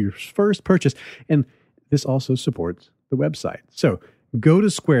 off of your first purchase. And this also supports the website. So go to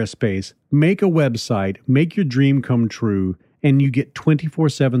Squarespace, make a website, make your dream come true, and you get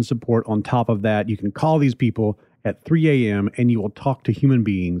 24/7 support on top of that. You can call these people at 3 a.m. and you will talk to human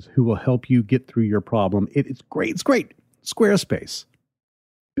beings who will help you get through your problem. It's great. It's great. Squarespace.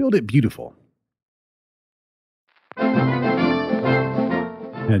 Build it beautiful.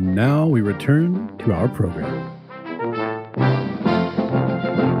 And now we return to our program.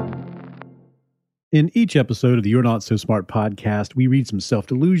 In each episode of the You're Not So Smart podcast, we read some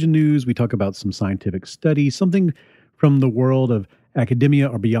self-delusion news, we talk about some scientific study, something from the world of academia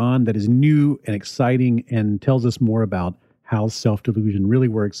or beyond that is new and exciting and tells us more about how self-delusion really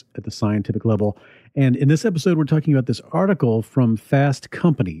works at the scientific level. And in this episode, we're talking about this article from Fast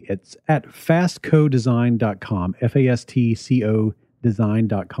Company. It's at fastcodesign.com, FASTCO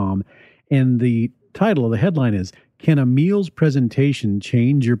design.com. And the title of the headline is, Can a Meal's Presentation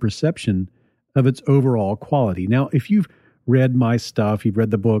Change Your Perception of Its Overall Quality? Now, if you've read my stuff, you've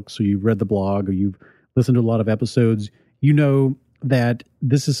read the books, or you've read the blog, or you've listened to a lot of episodes, you know that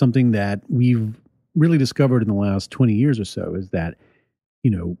this is something that we've really discovered in the last 20 years or so, is that, you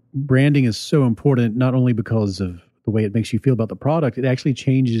know, branding is so important, not only because of the way it makes you feel about the product, it actually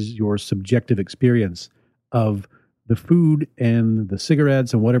changes your subjective experience of the food and the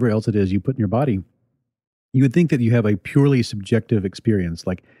cigarettes and whatever else it is you put in your body, you would think that you have a purely subjective experience,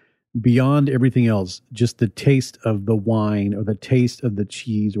 like beyond everything else, just the taste of the wine or the taste of the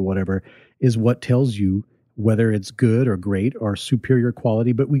cheese or whatever is what tells you whether it's good or great or superior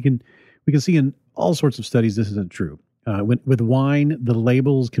quality. But we can see in all sorts of studies this isn't true. With wine, the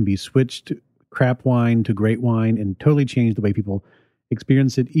labels can be switched, crap wine to great wine, and totally change the way people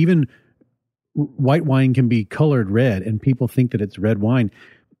experience it. Even white wine can be colored red, and people think that it's red wine.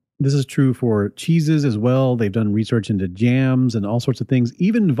 This is true for cheeses as well. They've done research into jams and all sorts of things.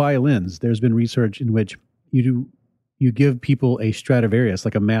 Even violins, there's been research in which you give people a Stradivarius,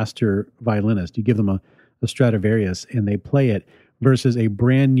 like a master violinist. You give them a Stradivarius and they play it versus a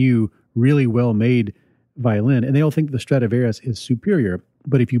brand new, really well-made violin. And they all think the Stradivarius is superior.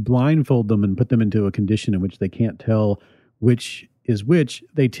 But if you blindfold them and put them into a condition in which they can't tell which is which,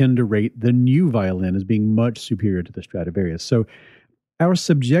 they tend to rate the new violin as being much superior to the Stradivarius. So our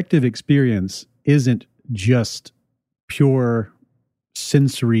subjective experience isn't just pure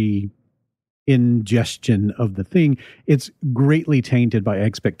sensory ingestion of the thing. It's greatly tainted by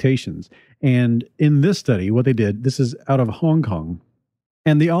expectations. And in this study, what they did, this is out of Hong Kong,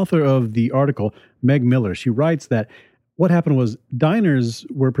 and the author of the article, Meg Miller, she writes that what happened was diners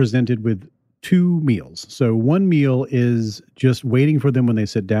were presented with two meals. So one meal is just waiting for them when they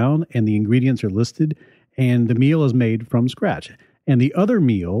sit down, and the ingredients are listed, and the meal is made from scratch. And the other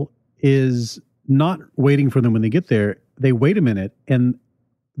meal is not waiting for them when they get there. They wait a minute, and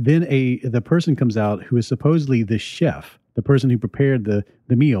then the person comes out who is supposedly the chef, the person who prepared the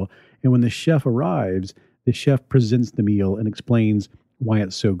meal. And when the chef arrives, the chef presents the meal and explains why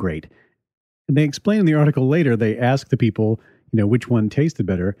it's so great. And they explain in the article later, they ask the people, which one tasted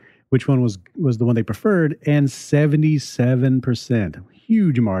better, which one was the one they preferred, and 77%,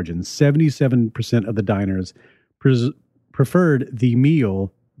 huge margin, 77% of the diners preferred the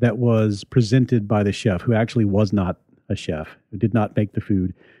meal that was presented by the chef, who actually was not a chef, who did not make the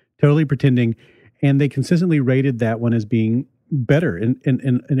food, totally pretending. And they consistently rated that one as being better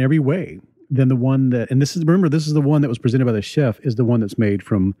in every way than the one that, and this is the one that was presented by the chef is the one that's made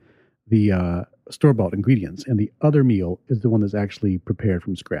from the store-bought ingredients. And the other meal is the one that's actually prepared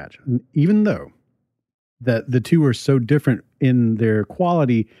from scratch. And even though that the two are so different in their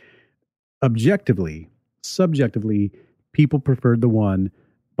quality, objectively, subjectively, people preferred the one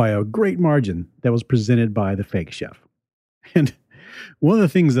by a great margin that was presented by the fake chef. And one of the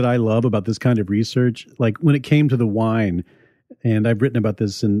things that I love about this kind of research, like when it came to the wine, and I've written about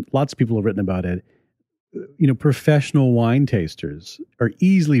this and lots of people have written about it, professional wine tasters are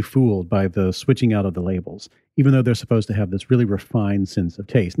easily fooled by the switching out of the labels, even though they're supposed to have this really refined sense of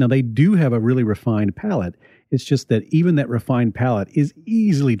taste. Now, they do have a really refined palate. It's just that even that refined palate is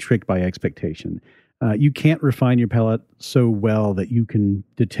easily tricked by expectation. You can't refine your palate so well that you can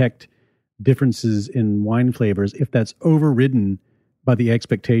detect differences in wine flavors if that's overridden by the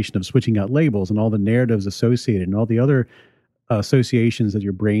expectation of switching out labels and all the narratives associated and all the other associations that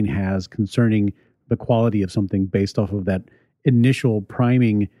your brain has concerning the quality of something based off of that initial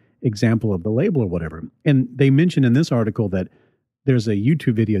priming example of the label or whatever. And they mention in this article that there's a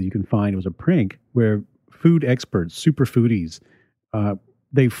YouTube video you can find. It was a prank where food experts, super foodies,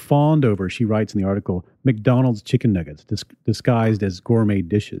 they fawned over, she writes in the article, McDonald's chicken nuggets disguised as gourmet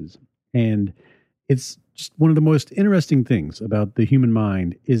dishes. And it's just one of the most interesting things about the human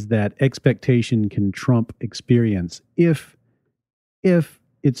mind is that expectation can trump experience if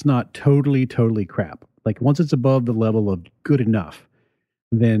it's not totally crap. Like once it's above the level of good enough,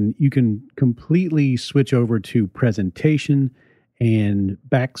 then you can completely switch over to presentation and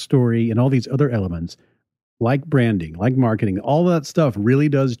backstory and all these other elements like branding, like marketing. All that stuff really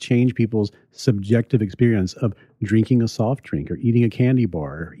does change people's subjective experience of drinking a soft drink or eating a candy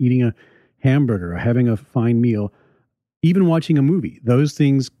bar or eating a hamburger or having a fine meal, even watching a movie. Those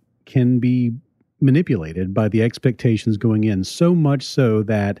things can be manipulated by the expectations going in, so much so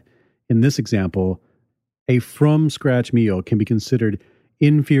that in this example, a from scratch meal can be considered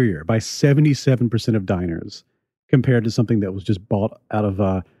inferior by 77% of diners compared to something that was just bought out of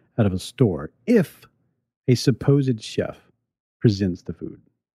a store if a supposed chef presents the food.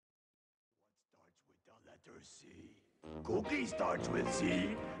 Cookie starts with C.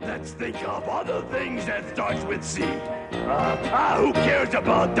 Let's think of other things that starts with C. Who cares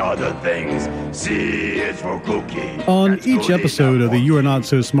about other things? C is for cookie. On each episode of the You Are Not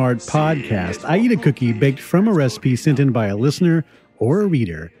So Smart podcast, I eat a cookie baked from a recipe sent in by a listener or a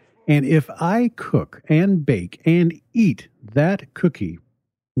reader. And if I cook and bake and eat that cookie,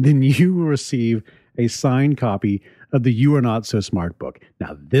 then you will receive a signed copy of the You Are Not So Smart book.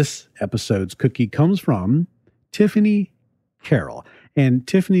 Now, this episode's cookie comes from Tiffany Carroll. And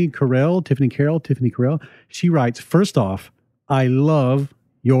Tiffany Carroll, she writes, first off, I love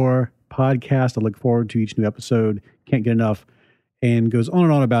your podcast. I look forward to each new episode. Can't get enough. And goes on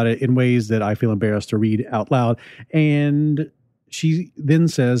and on about it in ways that I feel embarrassed to read out loud. And she then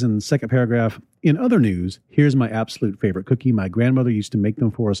says in the second paragraph, in other news, here's my absolute favorite cookie. My grandmother used to make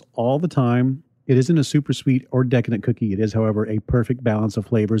them for us all the time. It isn't a super sweet or decadent cookie. It is, however, a perfect balance of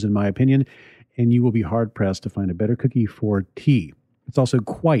flavors, in my opinion. And you will be hard-pressed to find a better cookie for tea. It's also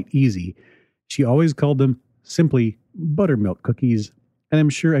quite easy. She always called them simply buttermilk cookies. And I'm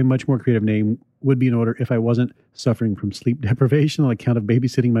sure a much more creative name would be in order if I wasn't suffering from sleep deprivation on account of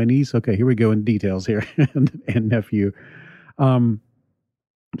babysitting my niece. Okay, here we go in details here and nephew.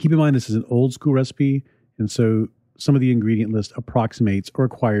 Keep in mind, this is an old school recipe. And so some of the ingredient list approximates or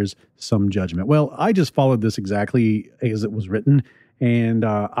requires some judgment. Well, I just followed this exactly as it was written. And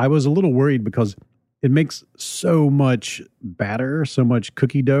I was a little worried because it makes so much batter, so much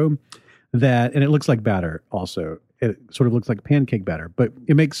cookie dough that, and it looks like batter also. It sort of looks like pancake batter, but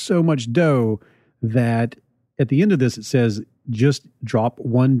it makes so much dough that at the end of this, it says just drop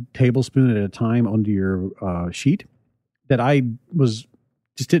 1 tablespoon at a time onto your sheet. That I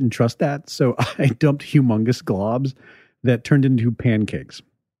just didn't trust that. So I dumped humongous globs that turned into pancakes.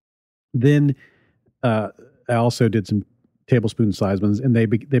 Then I also did some tablespoon sized ones, and they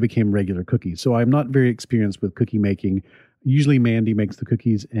became regular cookies. So I'm not very experienced with cookie making. Usually Mandy makes the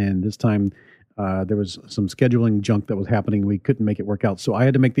cookies, and this time there was some scheduling junk that was happening. We couldn't make it work out. So I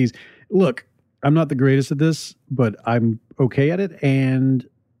had to make these. Look, I'm not the greatest at this, but I'm okay at it. And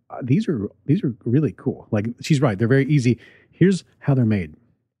these are really cool. Like, she's right. They're very easy. Here's how they're made.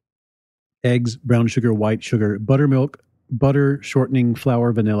 Eggs, brown sugar, white sugar, buttermilk, butter, shortening,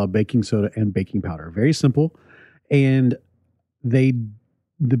 flour, vanilla, baking soda, and baking powder. Very simple. And the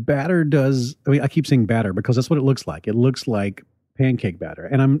batter does, I mean, I keep saying batter because that's what it looks like. It looks like pancake batter.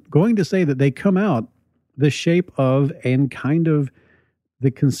 And I'm going to say that they come out the shape of and kind of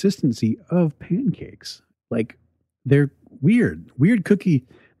the consistency of pancakes. Like, they're weird cookie.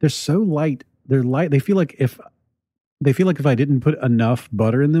 They're so light. They're light. They feel like if I didn't put enough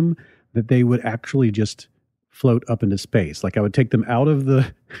butter in them, that they would actually just float up into space. Like, I would take them out of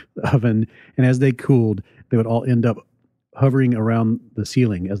the oven, and as they cooled, they would all end up hovering around the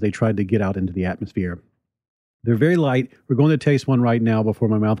ceiling as they tried to get out into the atmosphere. They're very light. We're going to taste one right now before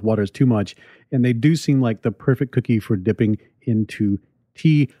my mouth waters too much. And they do seem like the perfect cookie for dipping into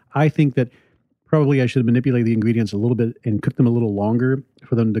tea. I think that probably I should manipulate the ingredients a little bit and cook them a little longer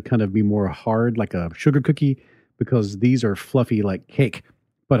for them to kind of be more hard, like a sugar cookie, because these are fluffy like cake.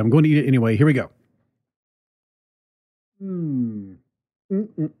 But I'm going to eat it anyway. Here we go.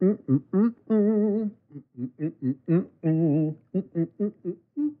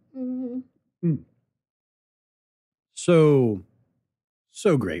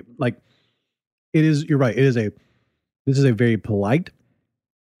 So great. Like, it is, you're right. This is a very polite,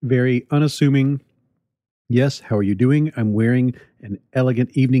 very unassuming. Yes, how are you doing? I'm wearing an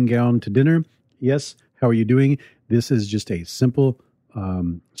elegant evening gown to dinner. Yes, how are you doing? This is just a simple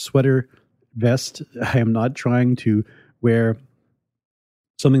sweater vest. I am not trying to wear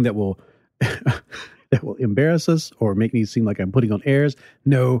something that will that will embarrass us or make me seem like I'm putting on airs.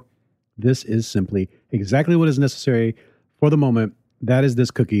 No, this is simply exactly what is necessary for the moment. That is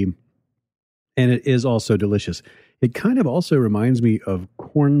this cookie, and it is also delicious. It kind of also reminds me of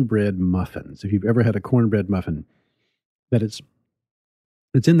cornbread muffins. If you've ever had a cornbread muffin, that it's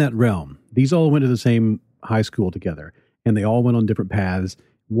in that realm. These all went to the same high school together, and they all went on different paths.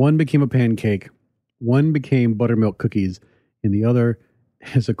 One became a pancake, one became buttermilk cookies, and the other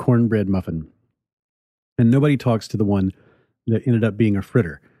is a cornbread muffin. And nobody talks to the one that ended up being a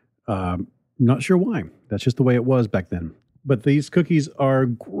fritter. Not sure why. That's just the way it was back then. But these cookies are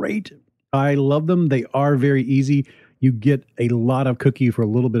great. I love them. They are very easy. You get a lot of cookie for a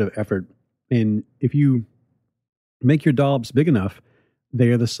little bit of effort. And if you make your dollops big enough, they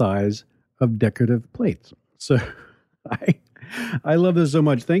are the size of decorative plates. So I love this so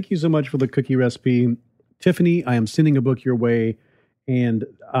much. Thank you so much for the cookie recipe. Tiffany, I am sending a book your way, and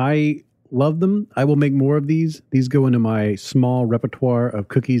I love them. I will make more of these. These go into my small repertoire of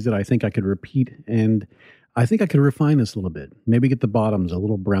cookies that I think I could repeat, and I think I could refine this a little bit. Maybe get the bottoms a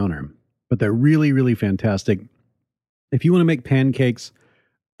little browner, but they're really, really fantastic. If you want to make pancakes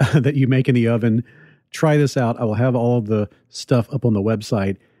that you make in the oven, try this out. I will have all of the stuff up on the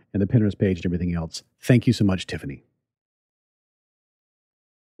website and the Pinterest page and everything else. Thank you so much, Tiffany.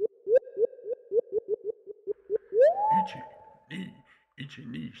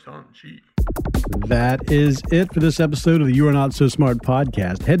 That is it for this episode of the You Are Not So Smart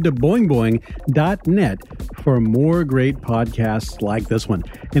podcast. Head to boingboing.net for more great podcasts like this one.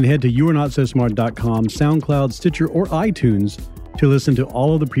 And head to youarenotsosmart.com, SoundCloud, Stitcher, or iTunes to listen to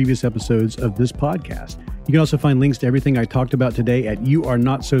all of the previous episodes of this podcast. You can also find links to everything I talked about today at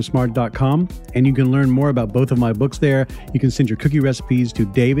youarenotsosmart.com, and you can learn more about both of my books there. You can send your cookie recipes to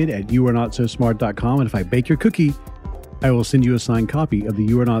David at youarenotsosmart.com, and if I bake your cookie, I will send you a signed copy of the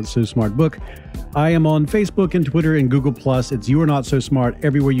You Are Not So Smart book. I am on Facebook and Twitter and Google+. It's You Are Not So Smart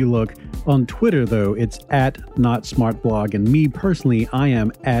everywhere you look. On Twitter, though, it's at NotSmartBlog, and me personally, I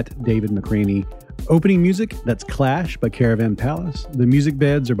am at David McRaney. Opening music, that's Clash by Caravan Palace. The music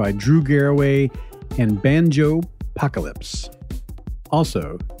beds are by Drew Garraway and Banjo Apocalypse.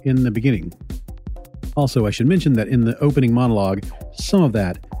 Also, in the beginning. Also, I should mention that in the opening monologue, some of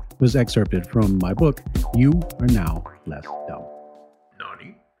that was excerpted from my book, You Are Now Less Dumb.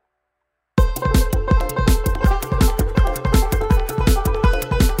 Nani?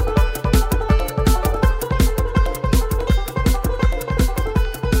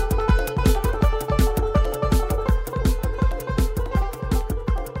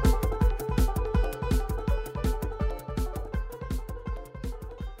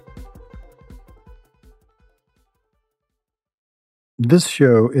 This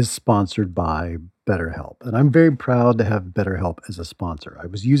show is sponsored by BetterHelp, and I'm very proud to have BetterHelp as a sponsor. I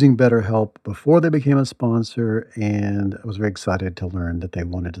was using BetterHelp before they became a sponsor, and I was very excited to learn that they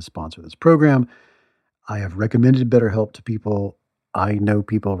wanted to sponsor this program. I have recommended BetterHelp to people. I know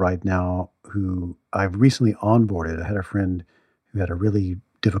people right now who I've recently onboarded. I had a friend who had a really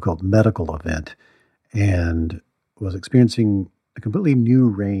difficult medical event and was experiencing a completely new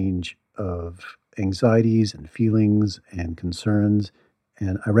range of anxieties and feelings and concerns.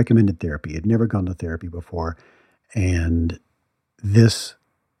 And I recommended therapy. I'd never gone to therapy before. And this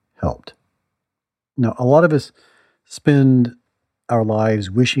helped. Now, a lot of us spend our lives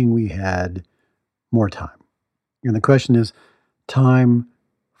wishing we had more time. And the question is, time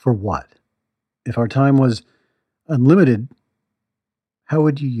for what? If our time was unlimited, how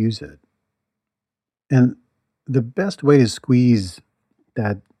would you use it? And the best way to squeeze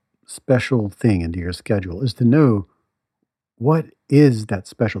that special thing into your schedule is to know what is that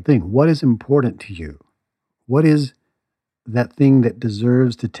special thing? What is important to you? What is that thing that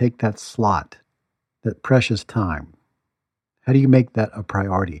deserves to take that slot, that precious time? How do you make that a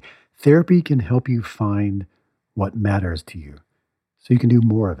priority? Therapy can help you find what matters to you so you can do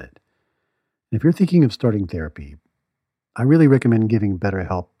more of it. And if you're thinking of starting therapy, I really recommend giving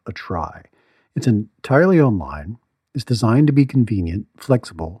BetterHelp a try. It's entirely online. It's designed to be convenient,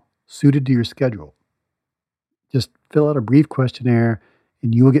 flexible, suited to your schedule. Just fill out a brief questionnaire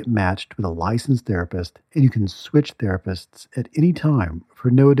and you will get matched with a licensed therapist, and you can switch therapists at any time for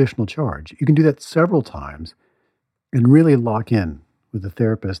no additional charge. You can do that several times and really lock in with a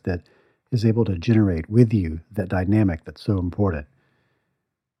therapist that is able to generate with you that dynamic that's so important.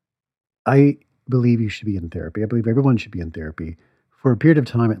 I believe you should be in therapy. I believe everyone should be in therapy for a period of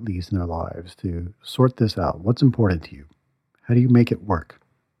time at least in their lives to sort this out. What's important to you? How do you make it work?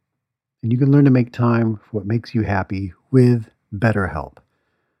 And you can learn to make time for what makes you happy with BetterHelp.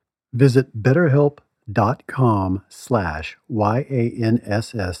 Visit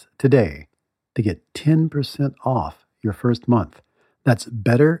betterhelp.com/YANSS today to get 10% off your first month. That's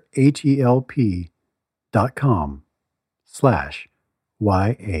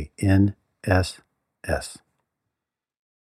betterhelp.com/YANSS.